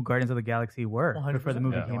didn't know who Guardians of the Galaxy were 100%. before the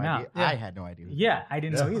movie Yeah. came No out. idea. I had no idea. Yeah, I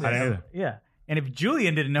didn't know either. I didn't either. Yeah. And if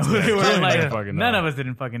Julian didn't know who they were, Julian like, didn't fucking none know. of us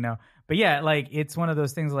didn't fucking know. But yeah, like, it's one of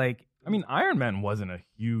those things like, I mean, Iron Man wasn't a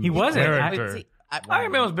huge He wasn't. character. See,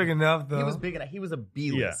 Iron Man was big enough though. He was big enough. He was a B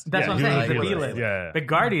Yeah. list. That's what I'm saying, he's a B-list. Yeah. the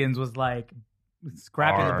Guardians was like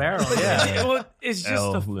scrapping the R. barrel. Yeah, Yeah. well, it's just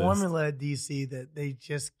L a list. formula at DC that they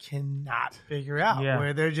just cannot figure out. Yeah.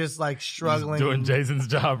 Where they're just like struggling. Doing Jason's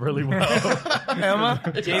job really well. Am I?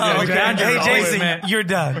 Jason Oh, okay. Alexander Hey, always Jason, meant- you're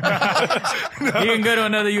done. You can go to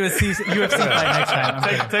another UFC fight next time. I'm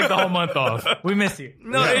kidding. Take the whole month off. We miss you.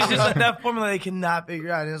 No, it's just like that formula they cannot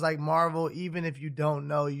figure out. It's like Marvel, even if you don't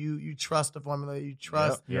know, you trust the formula, you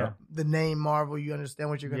trust Yeah. the name Marvel, you understand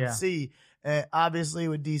what you're going to Yeah. see. And obviously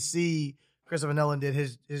with DC, Christopher Nolan did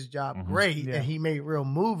his job great, Yeah. and he made real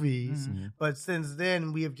movies. Mhm. But since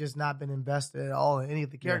then, we have just not been invested at all in any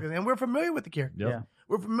of the characters, and we're familiar with the characters. Yep. Yeah.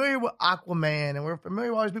 We're familiar with Aquaman, and we're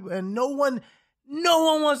familiar with all these people, and no one No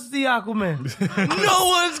one wants to see Aquaman. No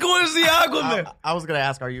one's going to see Aquaman. I was gonna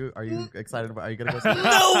ask, are you excited about? Are you gonna go see?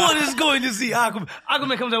 No one is going to see Aquaman.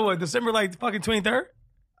 Aquaman comes out what, December like fucking 23rd?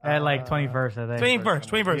 At like 21st, I think.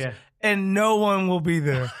 21st. Yeah. And no one will be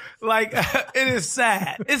there. Like, it is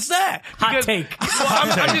sad. It's sad. Hot take. Well,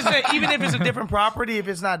 I'm just saying, even if it's a different property, if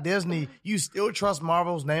it's not Disney, you still trust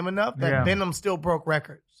Marvel's name enough that Venom still broke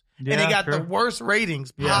records. Yeah, and it got true. the worst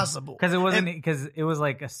ratings possible. Because it was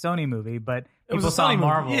like a Sony movie, but It was people a saw Sony movie,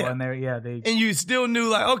 Marvel yeah. and they And you still knew,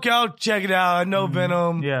 like, okay, I'll check it out. I know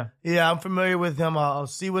Venom. yeah. Yeah, I'm familiar with him. I'll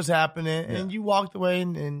see what's happening. And you walked away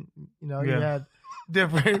and you know, you had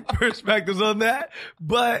different perspectives on that.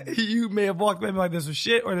 But you may have walked away and been like, this was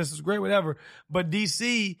shit or this was great, whatever. But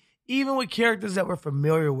DC, even with characters that we're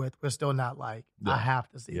familiar with, we're still not like, I have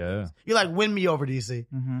to see this. You're like, win me over, DC.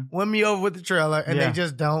 Win me over with the trailer. And they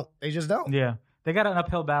just don't. They just don't. Yeah. They got an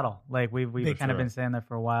uphill battle. Like we've kind of been saying that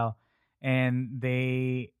for a while. And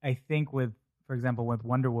I think for example, with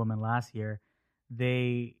Wonder Woman last year,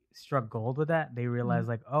 they struck gold with that. They realized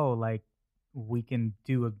we can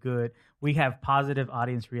do we have positive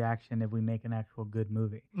audience reaction if we make an actual good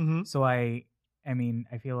movie. Mm-hmm. So I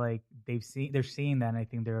feel like they're seeing that, and I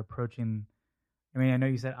think they're approaching. I mean, I know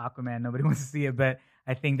you said Aquaman, nobody wants to see it, but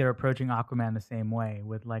I think they're approaching Aquaman the same way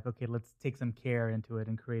with like, okay, let's take some care into it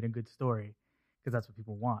and create a good story because that's what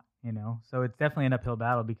people want, you know. So it's definitely an uphill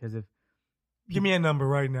battle because if Give me a number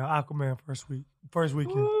right now. Aquaman first weekend.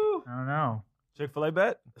 I don't know. Chick-fil-A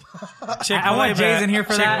bet? I want Jason here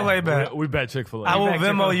for that. Chick-fil-A bet. We bet Chick-fil-A. I will bet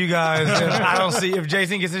Venmo Chick-fil-A. you guys. I don't see if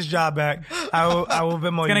Jason gets his job back. I will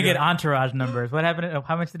Venmo It's you. gonna get guys. Entourage numbers. What happened?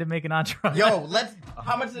 How much did it make in Entourage? Yo,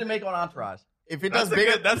 how much did it make on Entourage? If it does That's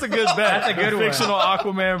bigger, that's a good bet. That's a good one. Fictional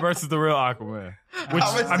Aquaman versus the real Aquaman. Which,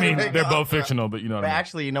 How much I did it mean, make they're on both Entourage? fictional, but you know what But I mean.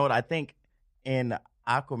 actually, you know what? I think in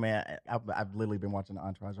Aquaman, I've literally been watching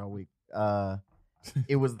Entourage all week.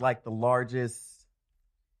 It was like the largest.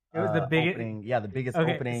 It was the biggest. Opening. Yeah, the biggest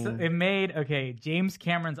Okay, opening. so it made James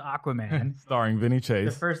Cameron's Aquaman. Starring Vinny The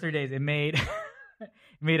Chase. first 3 days, it made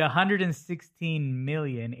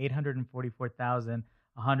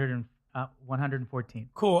 116,844,114.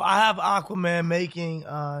 Cool. I have Aquaman making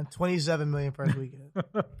 $27 million first weekend.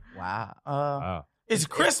 Wow. Wow. It's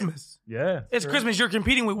Christmas. Yeah. It's Christmas. You're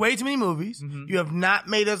competing with way too many movies. You have not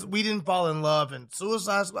made us. We didn't fall in love in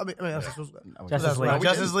Suicide Squad.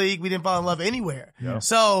 Justice League. We didn't fall in love anywhere. Yeah.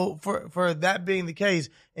 So for that being the case,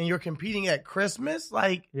 and you're competing at Christmas,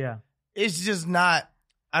 like Yeah. it's just not.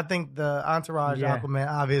 I think the Entourage Yeah. Aquaman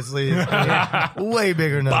obviously is way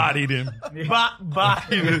bigger number. Bodied him.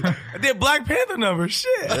 Body. They're Black Panther numbers.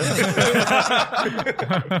 Shit. What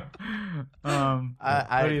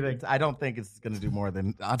do you think? I don't think it's going to do more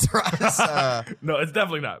than Entourage. No, it's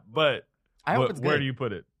definitely not. But I hope it's good. where do you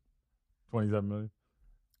put it? 27 million?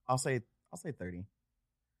 I'll say 30.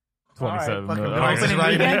 27 fucking million. price is Opening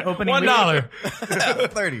right. weekend? Opening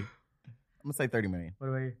 $1. 30. I'm gonna say 30 million What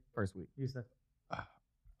about you? first week. Yusuf?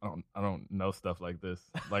 I don't know stuff like this.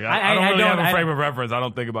 Like I I don't really don't- have a frame of reference. I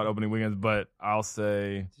don't think about opening weekends, but I'll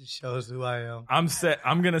say Just shows who I am. I'm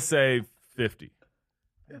gonna say 50.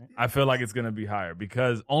 I feel like it's gonna be higher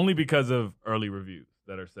because of early reviews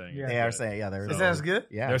that are saying Yeah. it's They are good. saying, yeah, they're Is that good?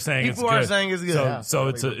 Yeah, They're saying People it's are good. saying it's good. So, Yeah. so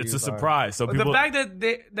it's a Reviews are. surprise. So But people the fact that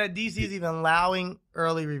DC is even allowing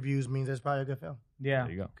early reviews means it's probably a good film. Yeah.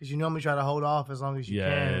 there you go. Because you normally try to hold off as long as you Yeah,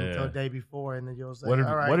 can yeah, until yeah. the day before, and then you'll say, What did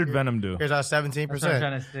all right, what did here- Venom do? Here's our 17%. That's what I'm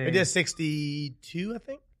trying to say. It did 62, I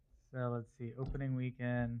think. So let's see. Opening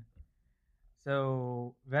weekend.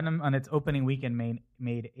 So Venom on its opening weekend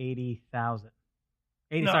made 80,000.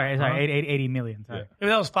 80 No, sorry, huh? 80 million. Sorry. If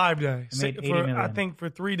that was 5 days. It made 80 For, million. I think for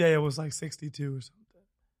 3 days it was like 62 or something.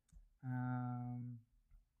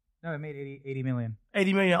 No, it made 80 million.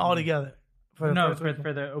 80 million altogether. For the No, first weekend.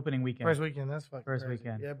 for the opening weekend. First weekend, that's fucking First crazy.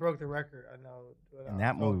 weekend. Yeah, it broke the record. I know. And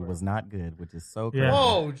that movie was not good, which is so crazy. Yeah.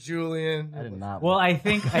 Whoa, Julian. I did not. Well, I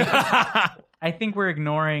think I think we're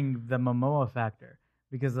ignoring the Momoa factor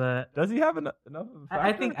because Does he have enough?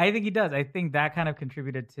 I think he does. I think that kind of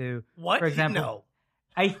contributed to What? For example, No.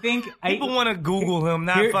 I think People want to Google him,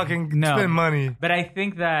 not Here- fucking no. spend money. But I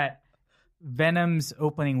think that Venom's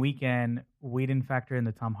opening weekend, we didn't factor in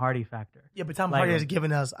the Tom Hardy factor. Yeah, but Tom Like- Hardy has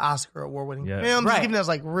given us Oscar award-winning Yeah. films. Right. He's giving us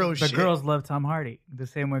like real But shit. girls love Tom Hardy the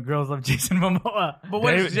same way girls love Jason Momoa. But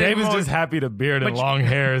what is Dave is Momoa- just happy the beard and But- long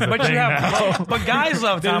hair is a But thing you have, now. but guys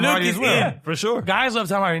love Tom Hardy as well. for sure. Guys love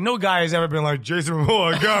Tom Hardy. No guy has ever been like Jason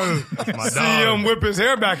Momoa. I gotta my see dog. him whip his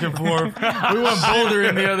hair back and forth. We went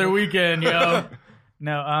bouldering the other weekend, yo.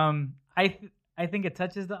 No, I think it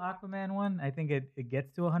touches the Aquaman one. I think it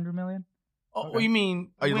gets to 100 million. Oh, what do you mean?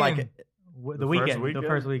 Oh, you when? like it? The weekend. The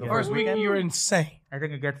first weekend. The first weekend, you're insane. I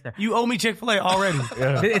think it gets there. You owe me Chick-fil-A already.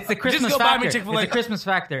 It's the Christmas Just go factor. buy me Chick-fil-A. It's the Christmas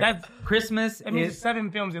factor. That's Christmas. I mean, there's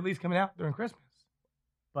 7 films at least coming out during Christmas.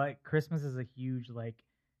 But Christmas is a huge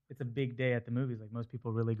it's a big day at the movies. Like most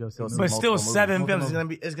people really go see. But still, 7 Multiple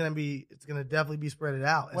films is gonna definitely be spread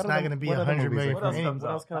out. It's not gonna be 100 million. What else comes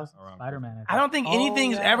out? Spider-Man. I don't think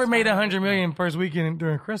anything's ever made 100 million first weekend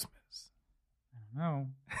during Christmas. No.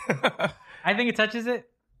 I think it touches it.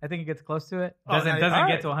 I think it gets close to it. Oh, Doesn't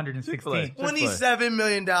nice. get to 116. $27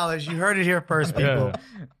 million. You heard it here first, people.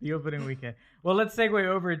 The opening weekend. Well, let's segue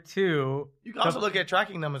over to. You can also look at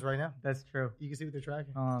tracking numbers right now. That's true. You can see what they're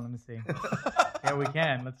tracking. Hold on, let me see. Yeah, we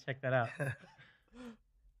can. Let's check that out.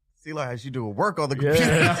 CeeLo has you doing work on the computer.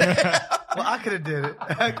 Well, I could have did it.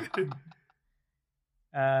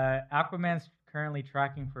 Aquaman's currently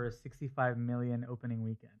tracking for a 65 million opening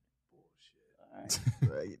weekend.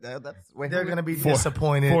 They're going to be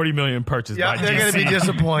disappointed. 40 million purchased. Yeah, they're going to be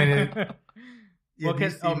disappointed. Well,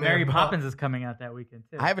 because Mary Poppins is coming out that weekend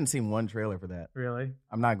too. I haven't seen one trailer for that. Really?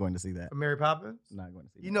 I'm not going to see that. Mary Poppins? I'm not going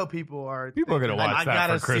to see that. You know, people are going to watch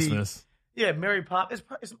that for Christmas. Yeah, Mary Poppins.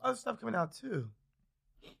 There's some other stuff coming out too.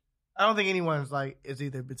 I don't think anyone's it's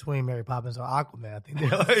either between Mary Poppins or Aquaman. I think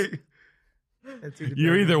they're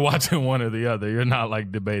You're either watching one or the other. You're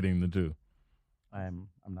not debating the two. I'm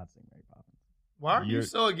not seeing Mary Poppins. Why are you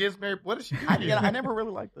so against Mary? What is she? I never really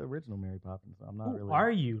liked the original Mary Poppins, so I'm not really. Who are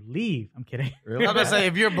you? Leave. I'm kidding. Really? I'm gonna say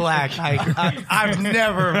if you're black, I've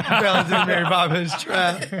never fell into Mary Poppins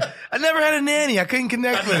trap. I never had a nanny. I couldn't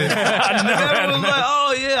connect with it. I never was like,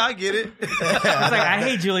 oh yeah, I get it. It's I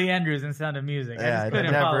hate Julie Andrews in Sound of Music. I just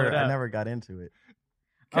couldn't follow it up. I never got into it.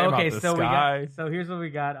 Okay, so here's what we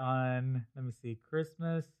got on. Let me see.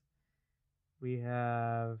 Christmas. We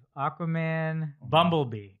have Aquaman,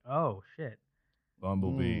 Bumblebee. Oh shit.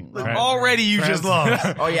 Bumblebee. Already you just lost.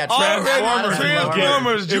 Oh yeah,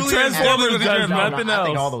 Transformers. If Transformers does nothing else, I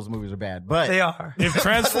think all those movies are bad, but they are. If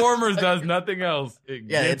Transformers does nothing else, it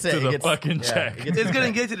gets to the fucking check. It's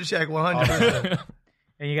gonna get to the check 100%.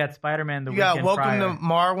 And you got Spider-Man. You got Welcome to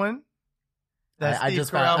Marwen. I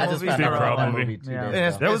just found out about that movie 2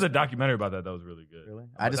 days ago. There was a documentary about that was really good. Really?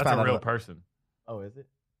 That's a real person. Oh, is it?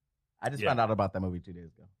 I just found out about that movie 2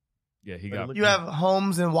 days ago. Yeah, he got. You have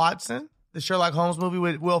Holmes and Watson. The Sherlock Holmes movie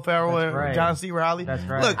with Will Ferrell and John C. Reilly. That's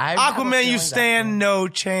right. Look, Aquaman, you stand no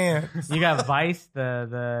chance. You got Vice,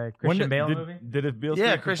 the Christian Bale movie. Did it Beale Street?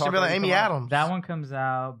 Yeah, Christian Bale and Amy Adams. That one comes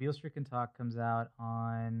out. Beale Street Can Talk comes out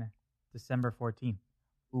on December 14th.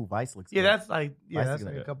 Ooh, Vice looks good. Yeah, that's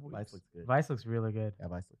a couple weeks. Vice looks good. Vice looks really good. Yeah,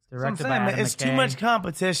 Vice looks good. Directed by Adam it's McKay. too much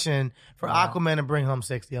competition for Aquaman to bring home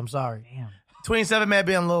 60. I'm sorry. Damn. 27 may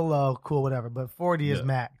be a little low, cool, whatever, but 40 is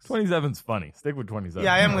max. 27's funny. Stick with 27.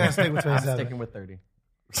 Yeah, I am going to stick with 27. I'm sticking with 30.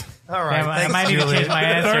 All right. Damn, I might need to change my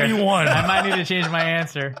answer. 31. I might need to change my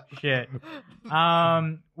answer. Shit.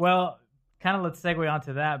 Well, kind of let's segue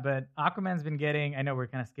onto that, but Aquaman's been getting, I know we're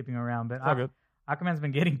kind of skipping around, but Aquaman's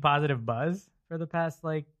been getting positive buzz for the past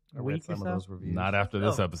a week or so. Not after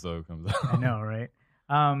this episode comes out. I know, right?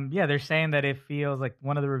 Yeah, they're saying that it feels like,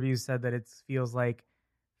 one of the reviews said that it feels like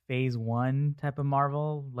phase 1 type of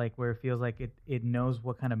Marvel, like where it feels like it knows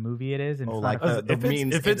what kind of movie it is. And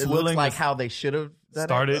if it's willing, like how they should have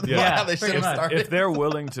started. Yeah, how they should have started. If they're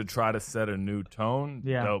willing to try to set a new tone,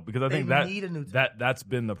 because I think need a new tone. that's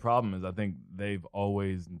been the problem. Is I think they've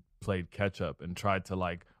always played catch up and tried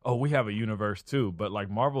to we have a universe too, but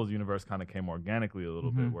Marvel's universe kind of came organically a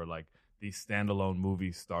little bit, where these standalone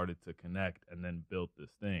movies started to connect and then built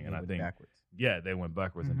this thing. And I think backwards. Yeah, they went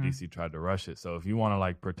backwards and DC tried to rush it. So if you want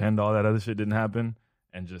to pretend all that other shit didn't happen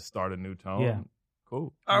and just start a new tone,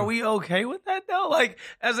 cool. Are we okay with that though?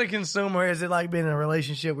 As a consumer, is it being in a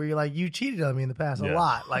relationship where you're you cheated on me in the past a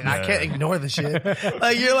lot? I can't ignore the shit.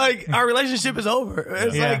 You're our relationship is over.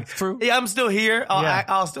 It's it's true. Yeah, I'm still here.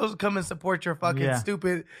 I'll still come and support your fucking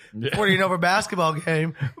stupid 40 and over basketball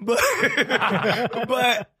game. But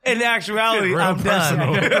in actuality, I'm done.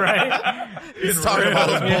 Right? He's talking about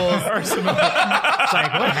his Bulls. It's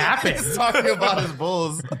what happened? He's talking about his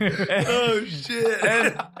Bulls. Oh shit!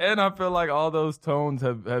 And I feel like all those tones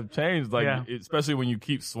have changed. Especially when you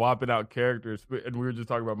keep swapping out characters. And we were just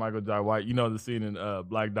talking about Michael Jai White. You know the scene in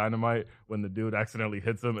Black Dynamite when the dude accidentally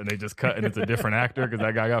hits him and they just cut and it's a different actor because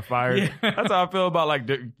that guy got fired. Yeah. That's how I feel about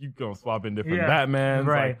you gonna swap in different Batmans.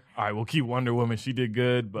 Right. All right, we'll keep Wonder Woman. She did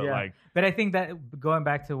good, but But I think that going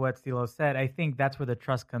back to what CeeLo said, I think that's where the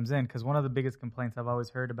trust comes in, because one of the biggest complaints I've always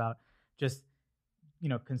heard about just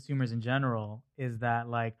consumers in general is that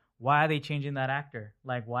why are they changing that actor?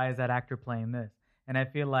 Why is that actor playing this? And I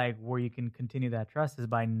feel like where you can continue that trust is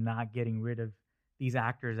by not getting rid of these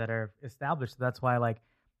actors that are established. So that's why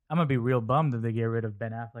I'm gonna be real bummed if they get rid of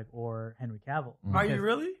Ben Affleck or Henry Cavill. Are you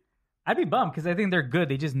really? I'd be bummed because I think they're good.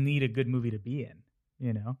 They just need a good movie to be in,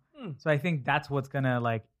 you know. So I think that's what's gonna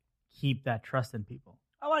like keep that trust in people.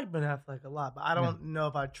 I like Ben Affleck a lot, but I don't know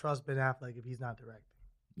if I trust Ben Affleck if he's not directing.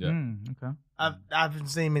 Yeah. Okay. I've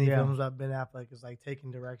seen many films about Ben Affleck is like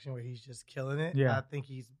taking direction where he's just killing it. Yeah. I think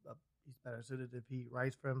he's better suited if he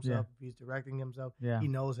writes for himself, if he's directing himself. Yeah. He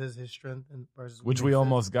knows his strength and versus Which we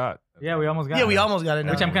almost got. Yeah, we almost got Yeah, it. we almost got it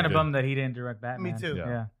now. Which I'm kind of Yeah. bummed that he didn't direct Batman. Me too.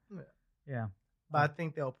 Yeah. But I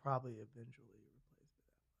think they'll probably eventually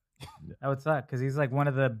replace it. That would suck because he's like one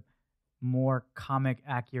of the more comic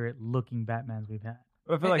accurate looking Batmans we've had.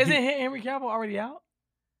 I feel like Isn't Henry Cavill already out?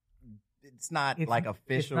 It's not like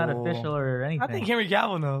official. It's not official or anything. I think Henry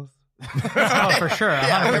Cavill knows. Oh, for sure.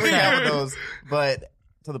 Yeah, 100%. Henry Cavill knows, but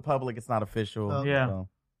to the public, it's not official. Yeah. So.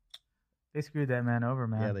 They screwed that man over,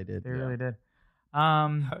 man. Yeah, they did. They Yeah. really did.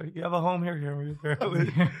 You have a home here, Henry,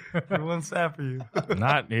 apparently. Everyone's sad for you.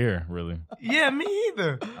 not here, really. Yeah, me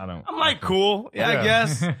either. I don't. I'm like, cool. Yeah, I Yeah.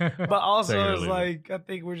 guess. But also, Take it or it's leave it. like, I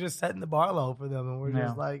think we're just setting the bar low for them. And we're Yeah.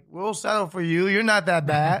 just like, we'll settle for you. You're not that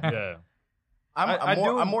bad. Yeah.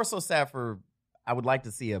 I'm more so sad for. I would like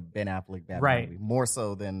to see a Ben Affleck Batman Right. movie more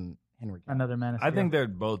so than Henry Cavill. Another menace. I think they're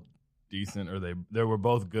both decent, or they were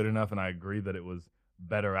both good enough, and I agree that it was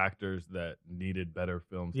better actors that needed better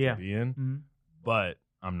films Yeah. to be in. Mm-hmm. But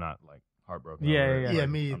I'm not like heartbroken. Yeah, over yeah, it. yeah. Yeah,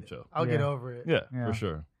 me I'm either. chill. I'll get Yeah. over it. Yeah, Yeah. for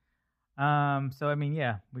sure. So I mean,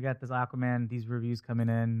 yeah, we got this Aquaman, these reviews coming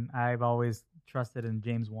in. I've always trusted in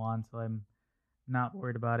James Wan, so I'm not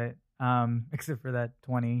worried about it. Except for that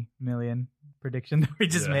 20 million prediction that we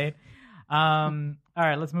just Yeah. made. All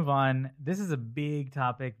right, let's move on. This is a big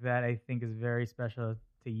topic that I think is very special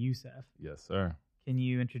to Youssef. Yes, sir. Can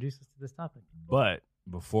you introduce us to this topic? But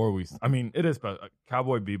before it is special.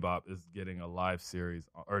 Cowboy Bebop is getting a live series,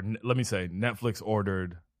 or let me say, Netflix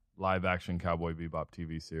ordered live action Cowboy Bebop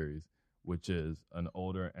TV series, which is an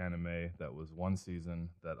older anime that was one season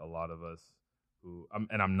that a lot of us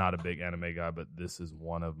and I'm not a big anime guy, but this is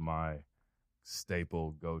one of my staple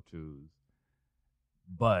go-tos.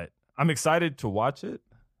 But I'm excited to watch it,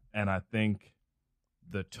 and I think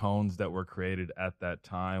the tones that were created at that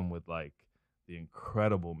time with like the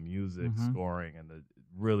incredible music scoring and the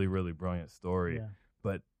really, really brilliant story. Yeah.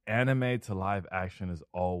 But anime to live action is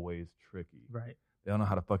always tricky. Right. They don't know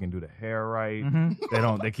how to fucking do the hair right.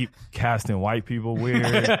 Mhm. They keep casting white people weird.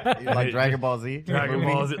 Like Dragon Ball Z. Dragon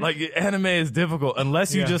Ball Z. Like anime is difficult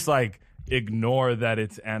unless you Yeah. just like ignore that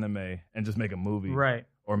it's anime and just make a movie. Right.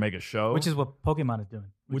 Or make a show. Which is what Pokemon is doing.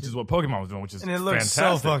 Which is what Pokemon was doing, which is And it looks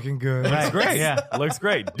fantastic. so fucking good. Looks Right. great. Yeah. It looks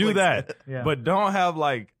great. Do that. Yeah. But don't have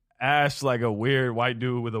like Ash like a weird white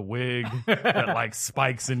dude with a wig that like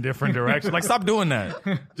spikes in different directions. Like stop doing that.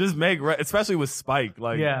 Just make especially with Spike.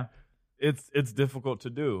 Like yeah. it's difficult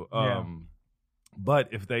to do. Yeah. But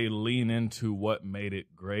if they lean into what made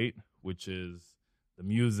it great, which is the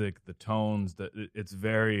music, the tones, it's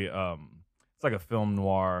very it's like a film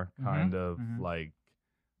noir kind of like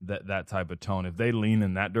that type of tone. If they lean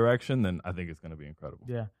in that direction, then I think it's going to be incredible.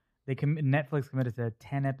 Yeah. Netflix committed to a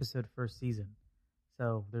 10 episode first season.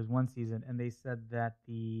 So there's one season, and they said that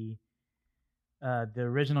the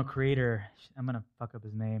original creator, I'm gonna fuck up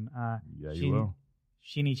his name. Yeah, you will.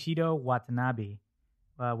 Shinichiro Watanabe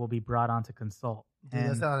will be brought on to consult. Dude,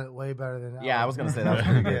 that sounded way better than that. Yeah, I was gonna say that was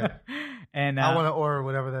pretty good. And I want to order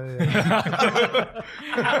whatever that is.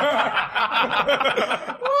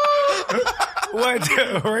 What?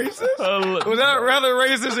 Racist? Was that rather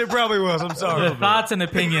racist? It probably was. I'm sorry. the thoughts and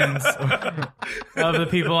opinions of the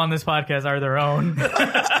people on this podcast are their own,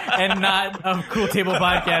 and not of Cool Table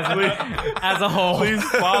Podcast as a whole. Please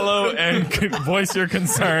follow and voice your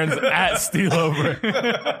concerns at Steelover.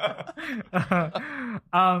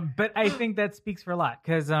 But I think that speaks for a lot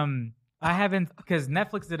because because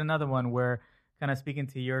Netflix did another one where, kind of speaking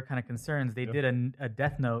to your kind of concerns, they did a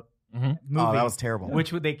Death Note movie. Oh, that was terrible.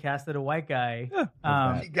 Which they casted a white guy.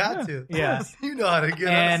 You got to. Yeah. You know how to get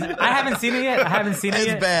And us. I haven't seen it yet.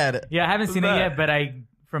 It's bad. Yeah, I haven't seen it bad. yet, but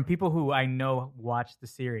from people who I know watched the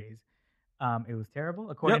series, it was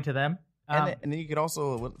terrible according to them. And then you could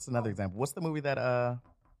also, what's another example? What's the movie that it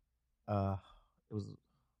was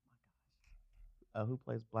who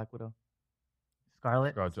plays Black Widow?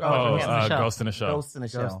 Scarlet. Ghost Ghost in the Shell. Ghost in the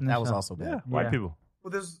Shell. Ghost in the That was Shell. also bad. White Yeah. people.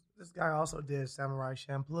 Well, this guy also did Samurai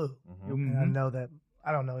Champloo. Mhm. And I know that.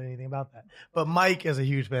 I don't know anything about that. But Mike is a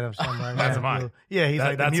huge fan of Samurai That's Champloo. mine. Yeah, he's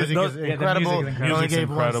like, the That's music it. is Yeah, the incredible. music is incredible. He only Music's gave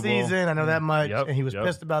one incredible. season. I know that much. Yep, And he was yep.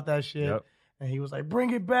 pissed about that shit. Yep. And he was like,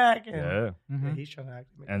 bring it back. And Yeah. Mhm. he's trying to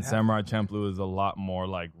actually make And it happen. Samurai Champloo is a lot more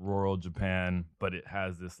like rural Japan, but it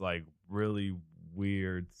has this like really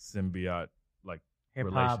weird symbiote like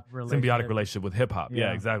hip-hop symbiotic relationship with hip hop. Yeah.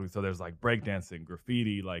 Yeah, exactly. So there's like breakdancing,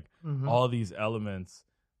 graffiti, like all these elements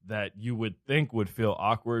that you would think would feel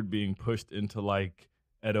awkward being pushed into like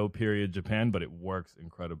Edo period Japan, but it works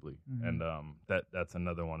incredibly. And that's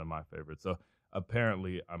another one of my favorites. So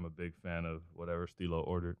apparently I'm a big fan of whatever Stilo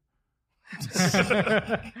ordered.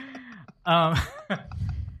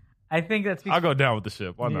 I think that's because I'll go down with the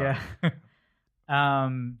ship. Why not? Yeah.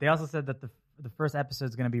 They also said that the first episode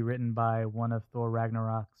is going to be written by one of Thor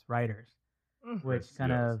Ragnarok's writers, which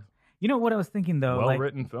kind of, you know what I was thinking though? Well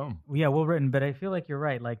written film. Yeah, well written, but I feel like you're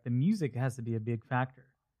right. Like the music has to be a big factor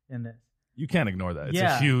in this. You can't ignore that. It's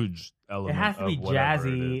a huge element. It has to be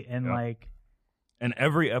jazzy and like. And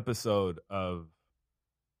every episode of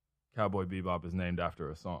Cowboy Bebop is named after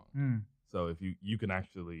a song. So if you can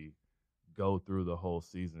actually go through the whole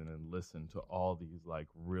season and listen to all these like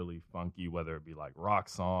really funky, whether it be like rock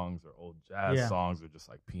songs or old jazz songs or just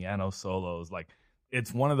like piano solos, like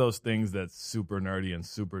it's one of those things that's super nerdy and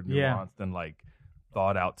super nuanced and like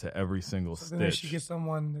thought out to every single stitch. Then they should get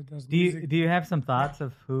someone that does do music. Do you have some thoughts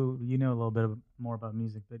of who, you know a little bit more about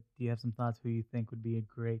music, but do you have some thoughts who you think would be a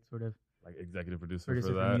great sort of like executive producer for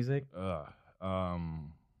for that music?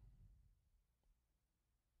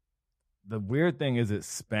 The weird thing is it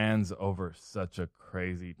spans over such a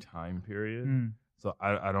crazy time period. So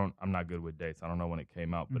I'm not good with dates. I don't know when it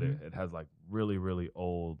came out, but it has like really, really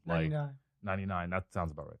old, 99. like 99. That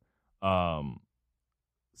sounds about right.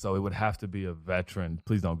 So it would have to be a veteran.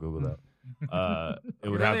 Please don't Google that. It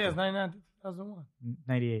would have It's to. 99 to 2001.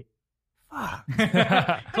 98.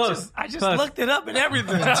 Close. I just looked it up and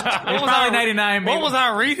everything. It was probably 99. What was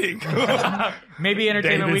I reading? Maybe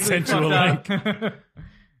Entertainment David Weekly sent you a fucked up.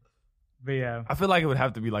 But yeah. I feel like it would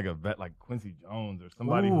have to be like a vet, like Quincy Jones or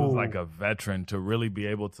somebody who's like a veteran to really be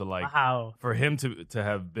able to like, for him to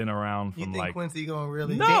have been around You from think like. Quincy going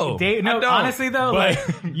really? No, I don't. Honestly though, But-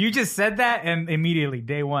 like you just said that and immediately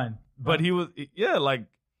day one. But he was, like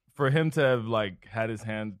for him to have like had his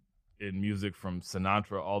hand in music from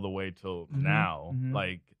Sinatra all the way till now,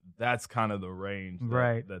 like that's kind of the range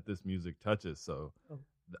that this music touches. So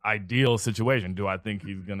the ideal situation. Do I think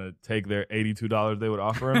he's gonna take their $82 they would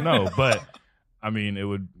offer him? No, but I mean it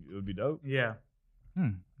would be dope. Yeah.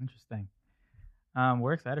 Interesting.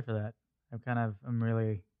 We're excited for that. I'm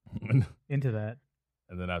really into that.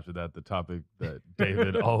 And then after that, the topic that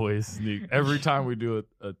David always sneaks. Every time we do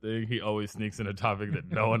a thing, he always sneaks in a topic that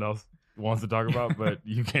no one else wants to talk about, but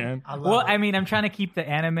you can. I mean, I'm trying to keep the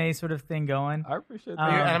anime sort of thing going. I appreciate that.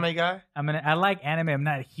 Are you an anime guy? I like anime. I'm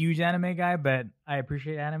not a huge anime guy, but I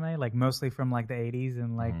appreciate anime, like mostly from like the 80s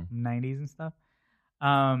and like 90s and stuff.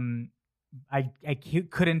 I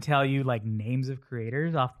couldn't tell you like names of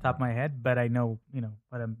creators off the top of my head, but I know,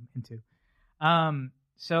 what I'm into.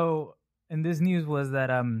 So, and this news was that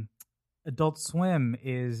Adult Swim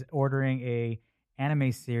is ordering a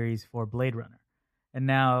anime series for Blade Runner. And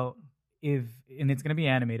now and it's going to be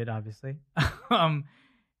animated, obviously.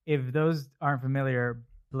 If those aren't familiar,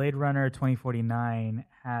 Blade Runner 2049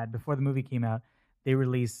 had, before the movie came out, they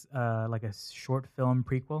released like a short film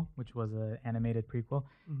prequel, which was an animated prequel,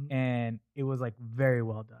 and it was like very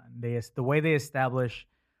well done.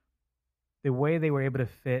 The way they were able to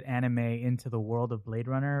fit anime into the world of Blade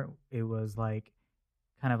Runner, it was like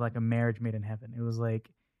kind of like a marriage made in heaven. It was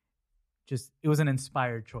like it was an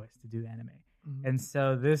inspired choice to do anime. And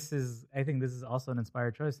so I think this is also an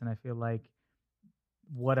inspired choice, and I feel like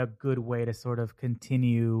what a good way to sort of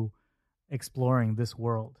continue exploring this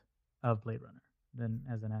world of Blade Runner than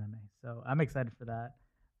as an anime. So I'm excited for that.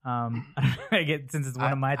 Since it's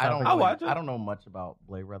one of my topics. I don't know much about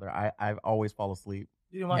Blade Runner. I've always fall asleep.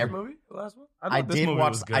 You didn't watch the movie, the last one? I did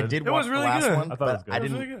watch It was the really last good. one, I thought it was but good. I It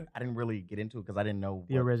was didn't. really good. I didn't really get into it because I didn't know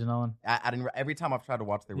The original one. I didn't. Every time I've tried to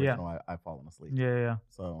watch the original, I've fallen asleep. Yeah.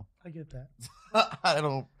 So I get that.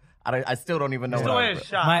 I still don't even know. It's the way it's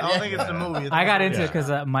shot. I don't think it's the movie. I got into it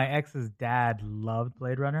because my ex's dad loved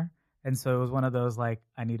Blade Runner, and so it was one of those like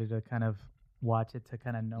I needed to kind of watch it to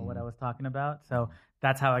kind of know what I was talking about. So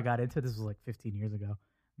that's how I got into it. This was like 15 years ago,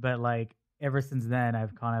 but like ever since then,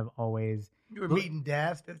 I've kind of always. You were meeting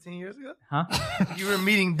dads 15 years ago? Huh? You were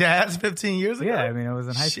meeting dads 15 years ago? Yeah, I mean it was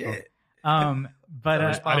in high school.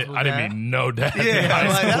 But I didn't mean no dad. Yeah, I'm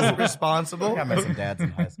like, that's responsible. I met some dads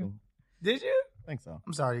in high school. Did you? I think so.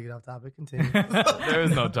 I'm sorry to get off topic. Continue. There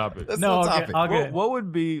is no topic. That's No, no okay, topic. I'll get- What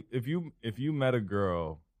would be if you met a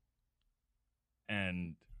girl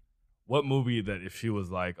and what movie that if she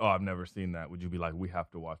was like, oh, I've never seen that, would you be like, we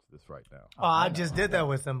have to watch this right now? Oh, I just did that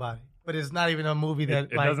with somebody. But it's not even a movie that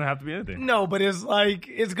It doesn't have to be anything. No, but it's like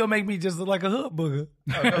it's gonna make me just look like a hood booger.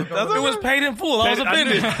 It was Paid in Full. I was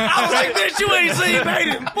offended. I was like, bitch, you ain't seen Paid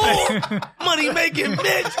in Full. Money making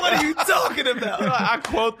bitch. What are you talking about? I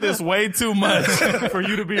quote this way too much for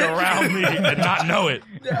you to be around me and not know it.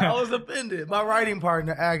 Yeah, I was offended. My writing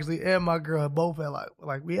partner actually and my girl both felt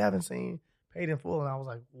like we haven't seen Paid in Full, and I was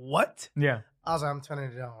like, what? Yeah. I was like, I'm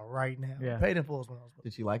turning it on right now. Yeah. Paid in Full is one of those.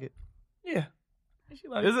 Did she like it? Yeah.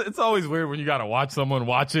 It's always weird when you gotta watch someone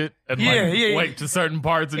watch it and Yeah. wait to certain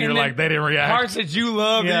parts and, And you're then like, they didn't react. Parts that you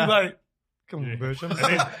love, Yeah. and you're like, come on, bitch.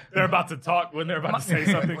 And they're about to talk when they're about to say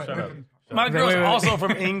something. Shut up. My girl's wait. also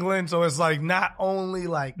from England, so it's like not only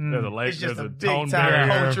like There's a it's just there's a a big tone time barrier.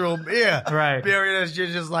 cultural Right. barrier that's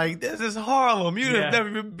just like this is Harlem. You Yeah. have never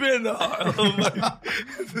even been to Harlem. Like,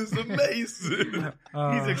 this is amazing.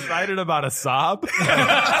 He's excited about a sob.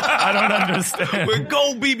 I don't understand. With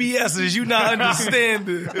gold BBSs, you not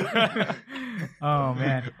understanding. Oh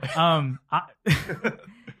man.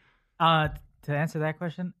 To answer that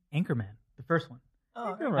question, Anchorman, the first one.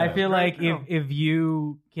 I feel like if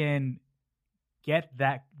you can get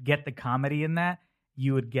the comedy in that,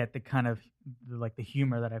 you would get the kind of like the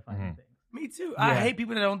humor that I find in things. Me too. Yeah. I hate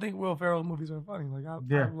people that don't think Will Ferrell movies are funny. Like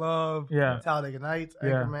I love Talladega Nights,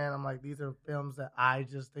 Anchorman. I'm like, these are films that I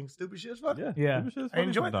just think stupid shit is funny. Yeah. Stupid shit is I funny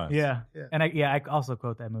enjoy sometimes. Yeah. Yeah. And I also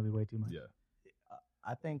quote that movie way too much. Yeah.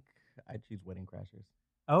 I think I'd choose Wedding Crashers.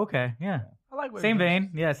 Okay. Yeah. I like Same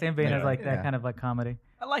vein. Yeah. Same vein as like that Yeah. kind of like comedy.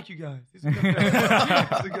 I like you guys. These are good films.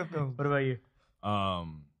 These are good films. What about you?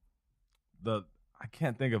 I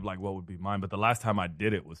can't think of like what would be mine, but the last time I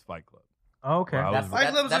did it was Fight Club. Okay. Wow. That's, Fight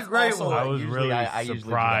Club's a that's great also one. I was usually really I usually do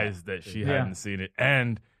surprised that she Yeah. hadn't seen it,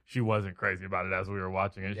 and she wasn't crazy about it as we were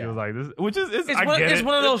watching it. She was like, "This," which is It's I one, get it's it.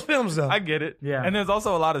 one of those films though. I get it. Yeah. And there's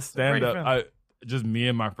also a lot of stand film. up. Just me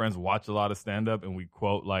and my friends watch a lot of stand up, and we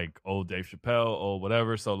quote like old Dave Chappelle or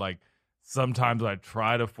whatever. So like sometimes I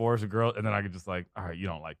try to force a girl, and then I could just like, all right, you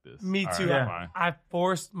don't like this. Me All too. right, Yeah. fine. I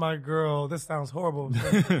forced my girl. This sounds horrible.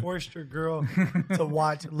 But I forced your girl to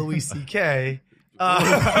watch Louis C.K.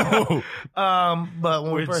 But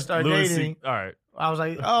when we Which first started Louis C- dating, all right. I was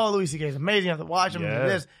like, "Oh, Louis C.K. is amazing. You have to watch him Yeah. and do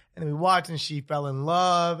this." And then we watched, and she fell in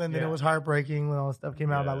love, and then Yeah. it was heartbreaking when all the stuff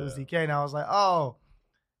came out about Yeah. Louis C.K. And I was like, "Oh,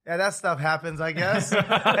 yeah, that stuff happens, I guess." And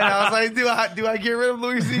I was like, "Do I get rid of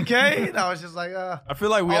Louis C.K.?" And I was just like, I feel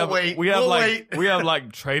like we I'll have wait. we have We'll like wait. we have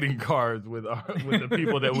like trading cards with the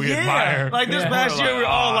people that we yeah. admire. Like this Yeah. past year, we were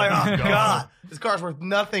all like, "Oh God. God, this car's worth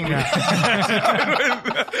nothing." Kevin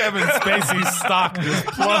Spacey's stock just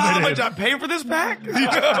You know how much plummeted. I paid for this pack? You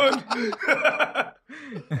know?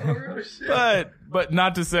 But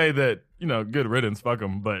not to say that, good riddance, fuck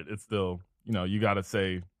them, but it's still, you got to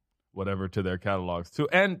say whatever to their catalogs too.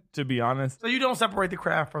 And to be honest, So you don't separate the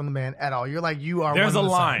craft from the man at all. You're like, you are. there's a one and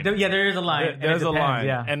the line. same. Yeah, there is a line. and it There's a depends, line.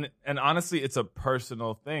 Yeah. And honestly, it's a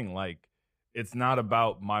personal thing. Like, it's not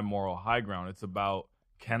about my moral high ground. It's about,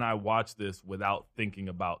 can I watch this without thinking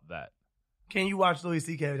about that? Can you watch Louis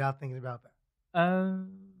C.K. without thinking about that?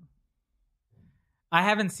 I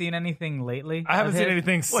haven't seen anything lately. I haven't of seen his,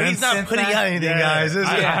 anything Well, since. he's not since putting that- out anything, guys. Is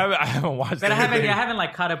he? I haven't watched But I anything. haven't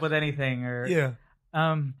like caught up with anything or Yeah.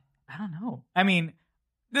 I don't know. I mean,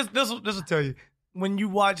 This will tell you. When you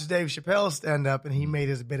watched Dave Chappelle stand up and he made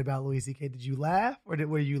his bit about Louis C.K., did you laugh or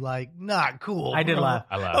were you like, not cool? I did laugh.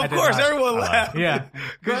 I laughed. Of I did course, laugh. everyone laughed. yeah,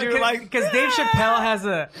 because you're like, because Dave Chappelle has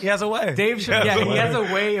a he has a way. Dave. He has a He way. has a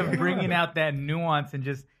way of bringing out that nuance and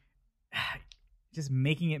just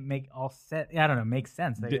making it make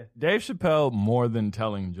sense. I guess. Dave Chappelle, more than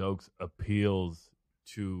telling jokes, appeals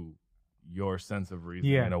to your sense of reason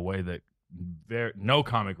Yeah. in a way that no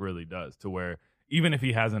comic really does, to where even if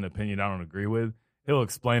he has an opinion I don't agree with, he'll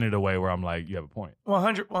explain it a way where I'm like, you have a point.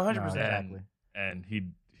 100%. Exactly. And he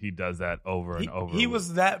does that over and over. He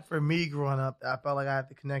was that for me growing up. I felt like I had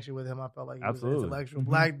the connection with him. I felt like he Absolutely. was an intellectual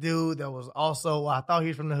black dude that was also, I thought he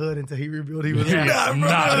was from the hood until he revealed he was Yeah, not from not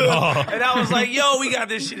the at hood. all. And I was like, yo, we got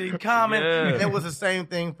this shit in common. Yeah. And it was the same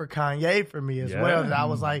thing for Kanye for me as Yeah. well. That I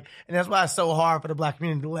was like, and that's why it's so hard for the black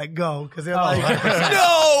community to let go. Because they're Oh, like, 100%.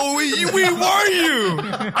 no, we were you.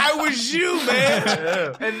 I was you,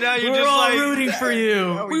 man. And now you're We're just all like, rooting for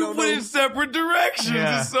you. we went in separate directions.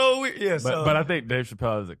 Yeah. It's so weird. Yeah, so, But I think Dave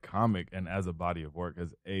Chappelle as a comic and as a body of work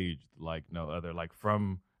has aged like no other. Like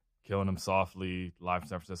from Killing Him Softly, Live in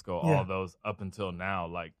San Francisco, Yeah. all those up until now,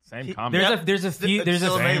 like same He- comic. There's a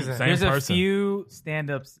person. few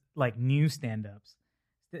stand-ups, like new stand-ups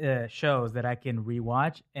shows that I can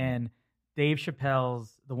rewatch, and Dave Chappelle's,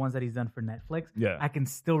 the ones that he's done for Netflix, Yeah. I can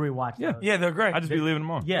still rewatch those. Yeah, they're great. I just be leaving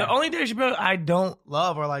them on. Yeah. The only Dave Chappelle I don't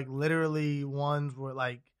love are like literally ones where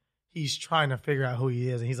like he's trying to figure out who he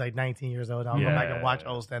is and he's like 19 years old. I'll go back and watch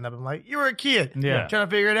old stand up. I'm like, you were a kid. Yeah. Trying to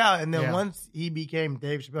figure it out. And then Yeah. once he became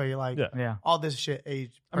Dave Chappelle, you're like, Yeah. all this shit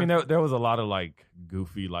aged. I mean, there was a lot of like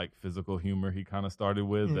goofy, like physical humor he kind of started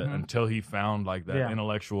with that until he found like that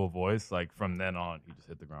intellectual voice. Like from then on, he just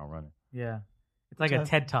hit the ground running. Yeah. It's like a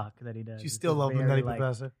TED Talk that he does. You still love the Nutty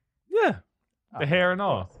Professor. Yeah. The hair and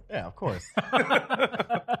all. Yeah, of course.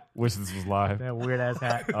 Wish this was live. That weird ass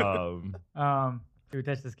hat. Should we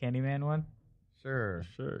touch this Candyman one? Sure.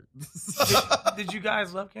 Did you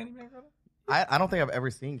guys love Candyman? I don't think I've ever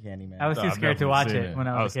seen Candyman. I was too I've scared to never watch seen it when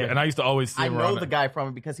I was a kid. And I used to always see I him know around the it. guy from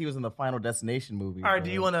it because he was in the Final Destination movie. All right, do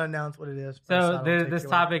you want to announce what it is? first? So I don't take this you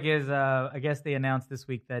topic is, I guess they announced this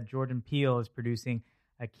week that Jordan Peele is producing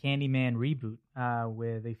a Candyman reboot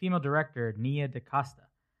with a female director, Nia DaCosta.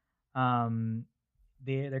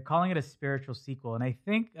 They're calling it a spiritual sequel, and I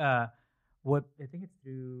think it's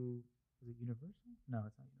through is it Universal? No,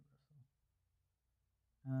 it's not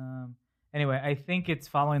Universal. Anyway, I think it's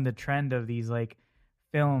following the trend of these like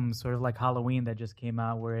films, sort of like Halloween that just came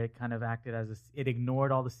out, where it kind of acted as it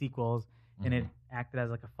ignored all the sequels and it acted as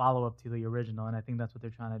like a follow up to the original. And I think that's what they're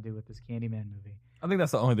trying to do with this Candyman movie. I think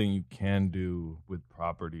that's the only thing you can do with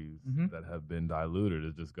properties that have been diluted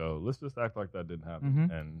is just go, let's just act like that didn't happen.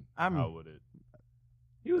 And how would it?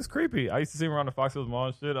 He was creepy. I used to see him around the Fox Hills Mall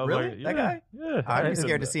and shit. I was Really? like, that guy? Yeah. I'd be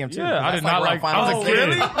scared to see him too. Yeah, I did not like. Final I was a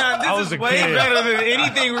Destination. kid. Now, this I was is a way kid. better than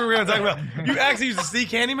anything we were going to talk about. You actually used to see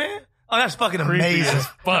Candyman? Oh, that's fucking Creepy amazing. as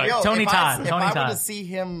fuck. Yo, Tony if Todd. If Tony I were Todd. to see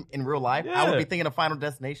him in real life, I would be thinking of Final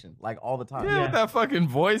Destination like all the time. Yeah, with that fucking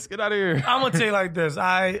voice. Get out of here. I'm gonna tell you like this.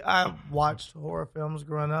 I watched horror films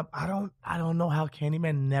growing up. I don't know how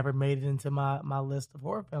Candyman never made it into my list of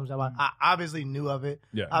horror films. I obviously knew of it.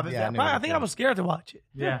 Yeah. Obviously, Yeah, I knew I it think too. I was scared to watch it.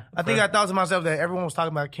 Yeah. I think I thought to myself that everyone was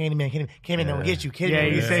talking about Candyman will get you. Candyman Yeah,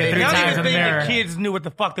 will you get say it And 3 I don't times even in the think mirror. the kids knew what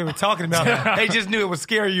the fuck they were talking about. They just knew it would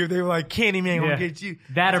scare you. They were like, Candyman will Yeah. get you.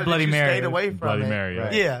 That or So Bloody you Mary. Stayed away from Bloody it. Mary,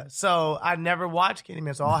 yeah. Yeah. So I never watched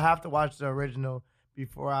Candyman, so I'll have to watch the original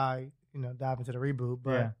before I dive into the reboot.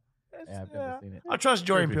 But Yeah. Yeah, I've never seen it. I trust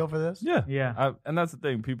Jordan Peele for this. Yeah. Yeah. And that's the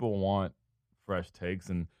thing. People want fresh takes,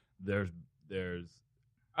 and there's.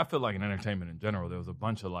 I feel like in entertainment in general, there was a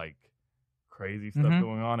bunch of like crazy stuff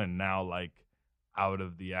going on, and now like out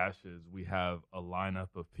of the ashes, we have a lineup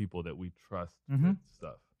of people that we trust with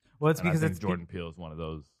stuff. Well, it's And I because think it's Jordan Peele is one of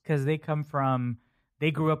those. because they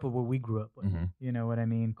grew up with what we grew up with. You know what I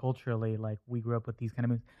mean? Culturally, like we grew up with these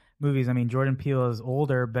kind of movies. I mean, Jordan Peele is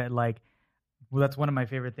older, but like, well, that's one of my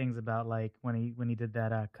favorite things about like when he did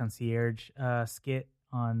that concierge skit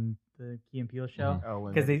on the Key and Peele show. Oh,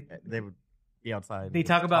 because they would be outside. they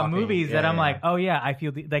talk about movies that I'm like, oh yeah, I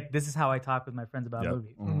feel like this is how I talk with my friends about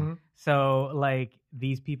movies. Mm-hmm. So like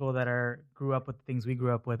these people that grew up with the things we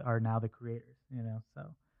grew up with are now the creators. So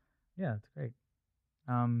yeah, it's great.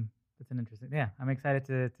 It's an interesting. Yeah, I'm excited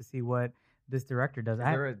to see what this director does. Is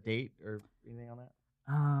there a date or anything on that?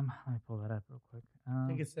 Let me pull that up real quick. I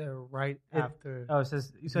think it's right after. Oh, it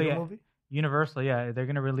says so. the Yeah, movie? Universal. Yeah, they're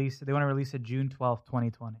gonna release. They want to release it June 12th,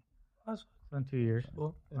 2020. That's So in 2 years.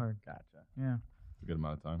 cool. Or Gotcha. yeah, It's a good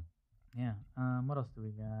amount of time. yeah. What else do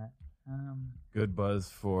we got? Good buzz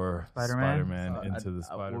for Spider-Man? Spider-Man into the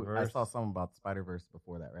Spider-Verse. I saw something about Spider-Verse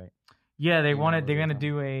before that, right? Yeah, You know what they're it gonna is,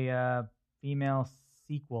 do a female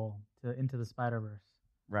sequel to Into the Spider-Verse.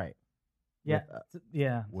 Right. Yeah, With,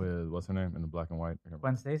 yeah. With what's her name in the black and white?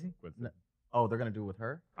 Gwen Stacy. Oh, they're gonna do it with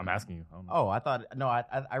her? I'm asking you. I don't know. Oh, I thought no.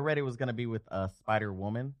 I read it was gonna be with Spider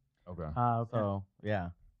Woman. Okay. Okay. So yeah.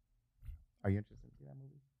 Are you interested in that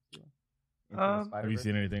movie? Into the Have you Spider-Verse?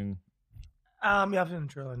 seen anything? Yeah, I've seen the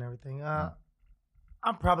trailer and everything.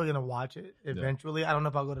 I'm probably gonna watch it eventually. I don't know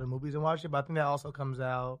if I'll go to the movies and watch it, but I think that also comes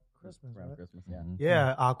out Christmas. Around Right? Christmas? Yeah.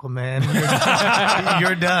 Yeah, Aquaman,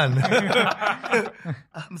 you're done.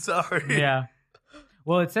 I'm sorry. Yeah.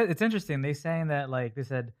 Well, it's interesting. They saying that like they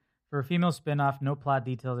said for a female spinoff, no plot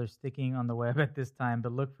details are sticking on the web at this time,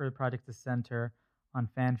 but look for the project to center on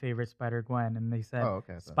fan favorite Spider-Gwen. And they said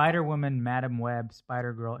Spider-Woman, Madam Web,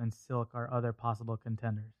 Spider-Girl, and Silk are other possible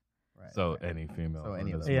contenders. Right. So any female. So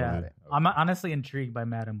any in of this those. Yeah. movie. Okay. I'm honestly intrigued by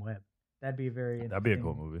Madam Web. That'd be very That'd be a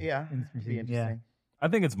cool movie. Yeah. It'd Interesting. be interesting. I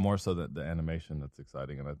think it's more so that the animation that's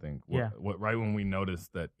exciting, and I think right when we notice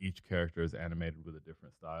that each character is animated with a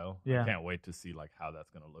different style, I can't wait to see like how that's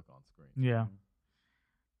going to look on screen. Yeah.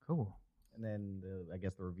 Cool. And then I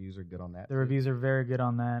guess the reviews are good on that. The reviews are very good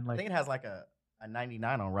on that. I Like, think it has like a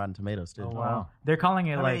 99 on Rotten Tomatoes too. oh wow, they're calling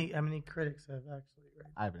it How like many critics have actually?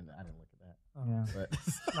 Right? I didn't look at that. Yeah.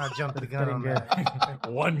 But Not jumping the gun on Getting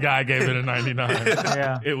that. One guy gave it a 99.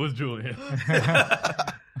 Yeah. It was Julian.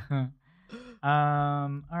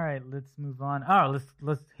 All right, let's move on. Oh,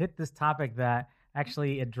 let's hit this topic that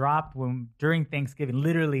actually it dropped during Thanksgiving,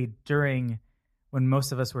 literally during when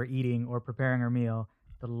most of us were eating or preparing our meal.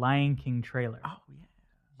 The Lion King trailer. oh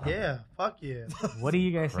Yeah, fuck yeah. What do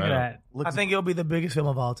you guys think of that? yeah, I think it'll be the biggest film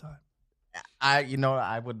of all time. I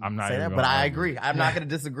wouldn't I'm not say even that, gonna but I argue. agree. I'm not going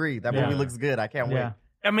to disagree. That Yeah. movie looks good. I can't wait. Yeah,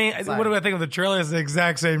 I mean, what do I think of the trailer? It's the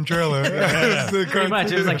exact same trailer. It's the pretty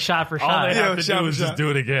much. It was like shot for All shot. they have to shot do for is just shot.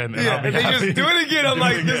 do it again. And Yeah, I'll be if they happy. just do it again, I'm Do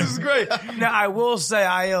like, it this again. is great. Now, I will say,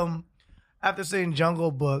 I am, after seeing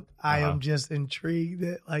Jungle Book, I am just intrigued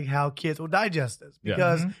at like how kids will digest this Yeah.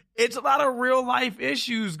 because it's a lot of real life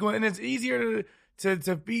issues going, and it's easier to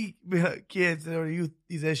feed kids or youth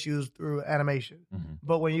these issues through animation. Mm-hmm.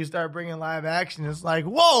 But when you start bringing live action, it's like,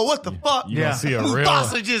 whoa, what the fuck? You gonna see a real.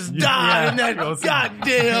 Mufasa just died in that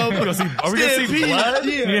goddamn. Are we gonna see stampede. blood?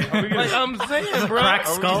 Yeah. Like I'm saying, bro. Cracked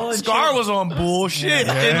skull and Scar shit? was on bullshit,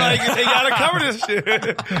 and like they gotta cover this shit.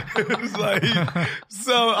 It's like,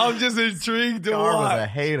 so I'm just intrigued to Scar was a watch,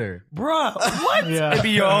 hater. bro. What? Yeah. It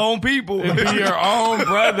be your own people. Be your own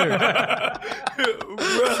brother.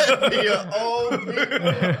 Your own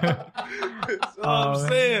That's what I'm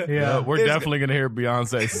saying. Yeah. We're It's- definitely gonna hear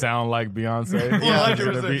Beyonce sound like Beyonce. Yeah, It's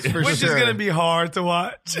gonna be- 100%. for Which sure. is gonna be hard to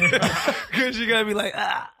watch because you're gonna be like,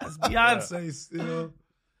 it's Beyonce still.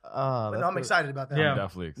 But no, I'm excited about that. Yeah.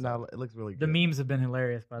 definitely excited. No, it looks really The good. memes have been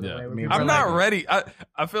hilarious, by the Yeah. way. Memes People are I'm are not like- ready.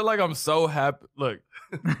 I feel like I'm so happy. Look,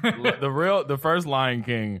 the first Lion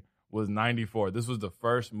King was 94. This was the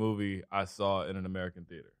first movie I saw in an American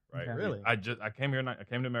theater. Right? Okay. Really? I came here. I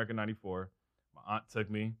came to America in 94. My aunt took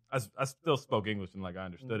me. I still spoke English and like I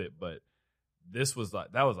understood it, but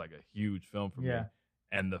that was like a huge film for me. Yeah.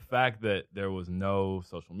 And the fact that there was no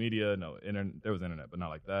social media, no internet, there was internet, but not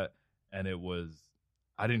like that. And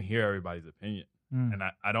I didn't hear everybody's opinion. Mm. And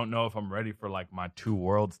I don't know if I'm ready for like my two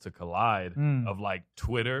worlds to collide Mm. of like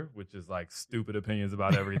Twitter, which is like stupid opinions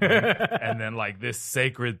about everything, and then like this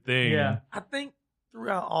sacred thing. Yeah. I think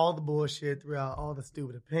throughout all the bullshit, throughout all the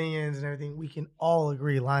stupid opinions and everything, we can all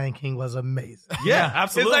agree Lion King was amazing. Yeah,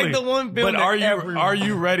 absolutely. It's like the one film But that everyone- are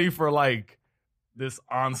you ready for like this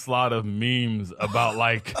onslaught of memes about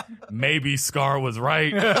like maybe Scar was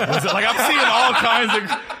right? Was it, like I'm seeing all kinds of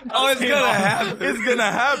it's gonna happen. It's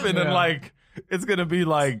gonna happen, and Yeah. like it's gonna be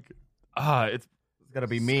like It's gonna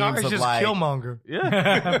be memes Scar's of just like Killmonger.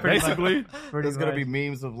 yeah, basically. Pretty there's gonna much. be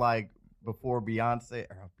memes of like before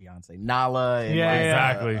Nala and Yeah, like,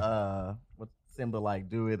 yeah. Exactly. What Simba like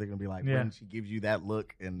do it. They're gonna be like Yeah. when she gives you that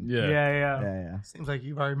look and Yeah. Yeah. Seems like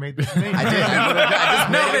you've already made this meme. I did. I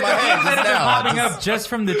just made it in my head That just have been now. popping up just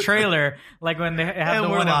from the trailer, like when they have And the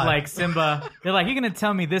we're one live. of like Simba. They're like, "You're gonna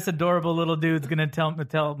tell me this adorable little dude's gonna tell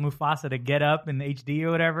Mufasa to get up in HD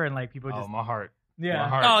or whatever," and like people Oh, just my heart. yeah. My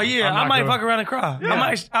heart. Oh yeah, I'm I not might gonna- fuck around and cry.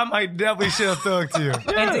 I might definitely shit a thug to you.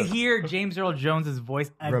 And to hear James Earl Jones's voice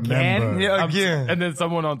again, Remember. Yeah, again. And then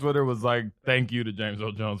someone on Twitter was like, "Thank you to James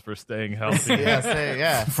Earl Jones for staying healthy,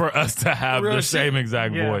 yeah. for us to have Real the shit. same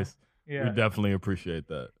exact Yeah. voice." We yeah, definitely appreciate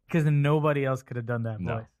that. because nobody else could have done that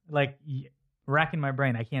No. voice. Like racking my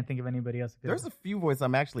brain, I can't think of anybody else. Who could There's a few voices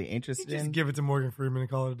I'm actually interested Just in. give it to Morgan Freeman and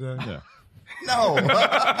call it a day. Yeah. No,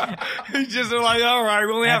 He just like, all right,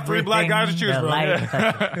 we only have 3 black guys to choose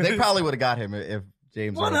from. they probably would have got him if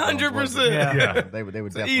James. Earl Jones 100%. wasn't. Yeah. They would.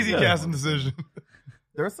 It's an definitely easy got him. casting decision.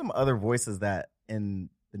 There are some other voices that in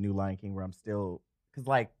the new Lion King where I'm still because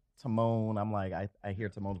like Timon, I'm like I hear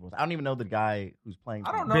Timon's voice. I don't even know the guy who's playing.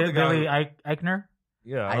 I don't Timon. know the guy. Billy Eichner.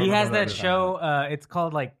 Yeah. I He don't has know that that show. It's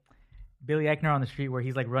called like Billy Eichner on the Street, where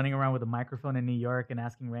he's like running around with a microphone in New York and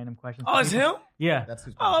asking random questions. Oh, to it's people. him? Yeah. That's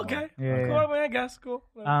who's Oh, playing okay. Yeah, Cool, yeah. man, I guess. Cool.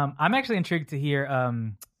 I'm actually intrigued to hear.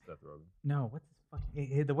 Seth Rogen. No, what's his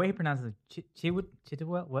fucking the way he pronounces it?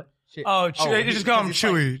 Chitwell? What? Shit. They just call him he's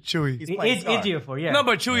playing- Chewy. he's playing Scar. Ejiofor, yeah. No,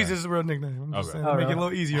 but Chewy's his real nickname. I'm just Okay. saying, Oh, to make really? it a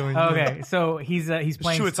little easier on you. Okay, so he's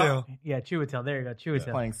playing Chiwetel. Scar. Yeah, Chiwetel. There you go, He's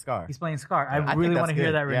Chiwetel. playing Scar. He's playing Scar. I think really that's want to hear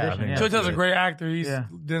good. that Yeah, I rendition. think Yeah, that's Chiwetel's a good. great actor. He's Yeah.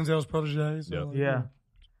 Denzel's protege. So Yeah. like, yeah,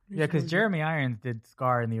 yeah. Because really Jeremy Irons did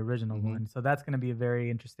Scar in the original Mhm. one, so that's going to be a very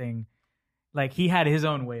interesting. Like he had his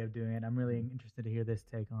own way of doing it. I'm really interested to hear this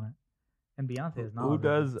take on it. And Beyonce is not. Who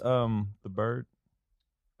does the bird?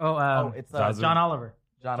 Oh, it's Zazu. John Oliver.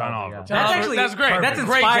 John John Oliver. Oliver. Yeah. That's Oliver, actually that's great. That's Perfect.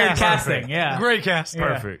 Great inspired casting. casting. Yeah, Great cast. Yeah.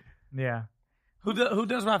 Perfect. yeah. Who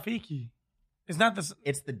does Rafiki? It's not the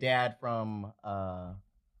It's the dad from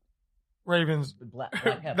Ravens. Black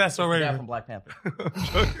Panther. That's so It's the dad Raven. from Black Panther.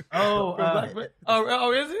 Oh, Black-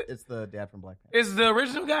 oh, is it? It's the dad from Black Panther. Is the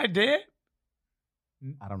original guy dead?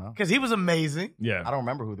 I don't know. Because he was amazing. Yeah. I don't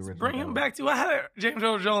remember who the original Bring guy him was. back to. I had James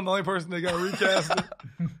Earl Jones, the only person that got recast.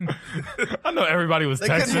 I know everybody was They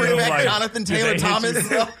texting couldn't bring him back like, Jonathan did Taylor they hit Thomas.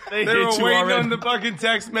 you? They hit were you waiting already? on the fucking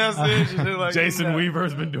text message. And they're like, Jason no.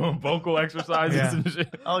 Weaver's been doing vocal exercises Yeah. and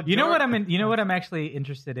shit. Oh, You know what George- you know what I'm actually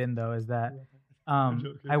interested in though is that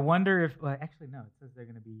I wonder if actually no, it says they're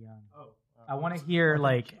gonna be young. I want to hear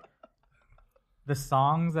like the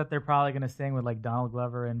songs that they're probably gonna sing with like Donald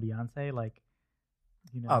Glover and Beyonce, like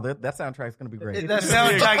you know. Oh, that soundtrack's going to be great. That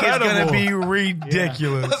soundtrack is going to be Incredible.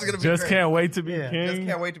 ridiculous. That's gonna be Just great. can't wait to be Yeah. king. Just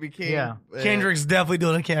can't wait to be king. Yeah. Kendrick's definitely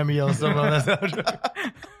doing a cameo somewhere on that soundtrack.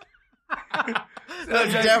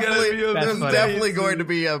 There's That's funny. definitely going to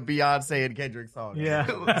be a Beyonce and Kendrick song.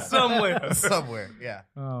 Yeah. Somewhere. Somewhere. Yeah.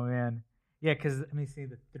 Oh man, yeah. Because let me see,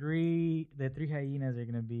 the three hyenas are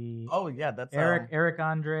gonna be Oh yeah, that's Eric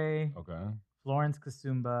Andre, Okay. Florence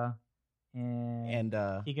Kasumba, and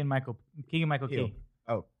and Keegan Michael Hill. Key.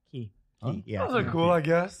 Oh, Key. Key, yeah. Those are cool, I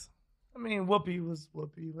guess. I mean, Whoopi was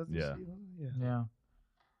Whoopi. Let's Yeah. see. Yeah.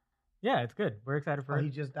 Yeah, it's good. We're excited for He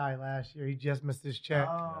it. just died last year. He just missed his check.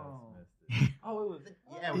 Oh, it was.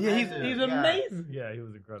 Yeah, Yeah, he's amazing. Yeah, he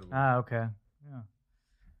was incredible. Ah, okay.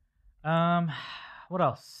 Yeah. What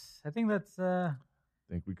else? I think that's. I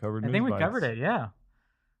think we covered. I think we News covered Bites. it. Yeah.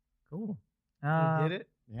 Cool. We did it.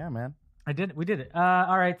 Yeah, man. We did it.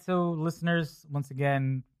 All right. So, listeners, once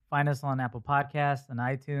again, find us on Apple Podcasts and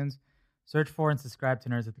iTunes. Search for and subscribe to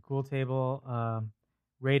Nerds at the Cool Table.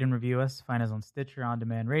 Rate and review us. Find us on Stitcher, On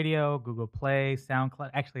Demand Radio, Google Play,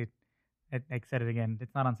 SoundCloud. Actually, I said it again.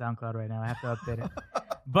 It's not on SoundCloud right now. I have to update it.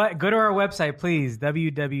 But go to our website, please,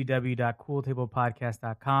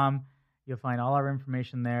 www.cooltablepodcast.com. You'll find all our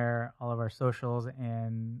information there, all of our socials,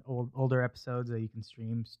 and older episodes that you can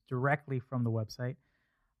stream directly from the website.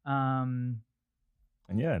 And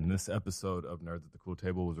yeah, and this episode of Nerds at the Cool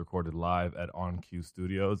Table was recorded live at On Cue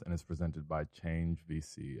Studios and is presented by Change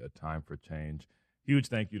VC, a time for change. Huge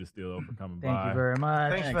thank you to Steelo for coming by. Thank you very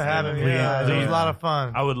much. Thanks for having me. Please, It was please. a lot of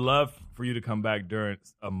fun. I would love for you to come back during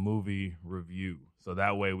a movie review, so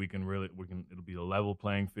that way it'll be a level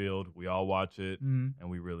playing field. We all watch it and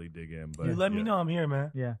we really dig in. But You let me know I'm here,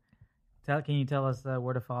 man. Yeah. Can you tell us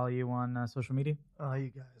where to follow you on social media? Oh, you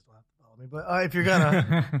guys don't have to follow me, but if you're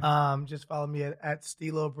gonna, just follow me at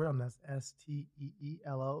Steelo Brim. That's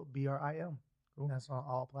SteeLoBrim. Cool. That's on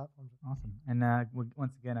all platforms. Awesome. And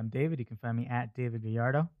once again, I'm David. You can find me at David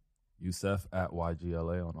Gallardo. Youssef at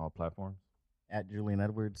YGLA on all platforms. At Julian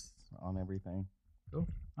Edwards on everything. Cool.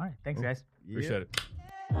 All right. Thanks, guys. Appreciate it.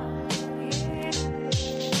 Yeah.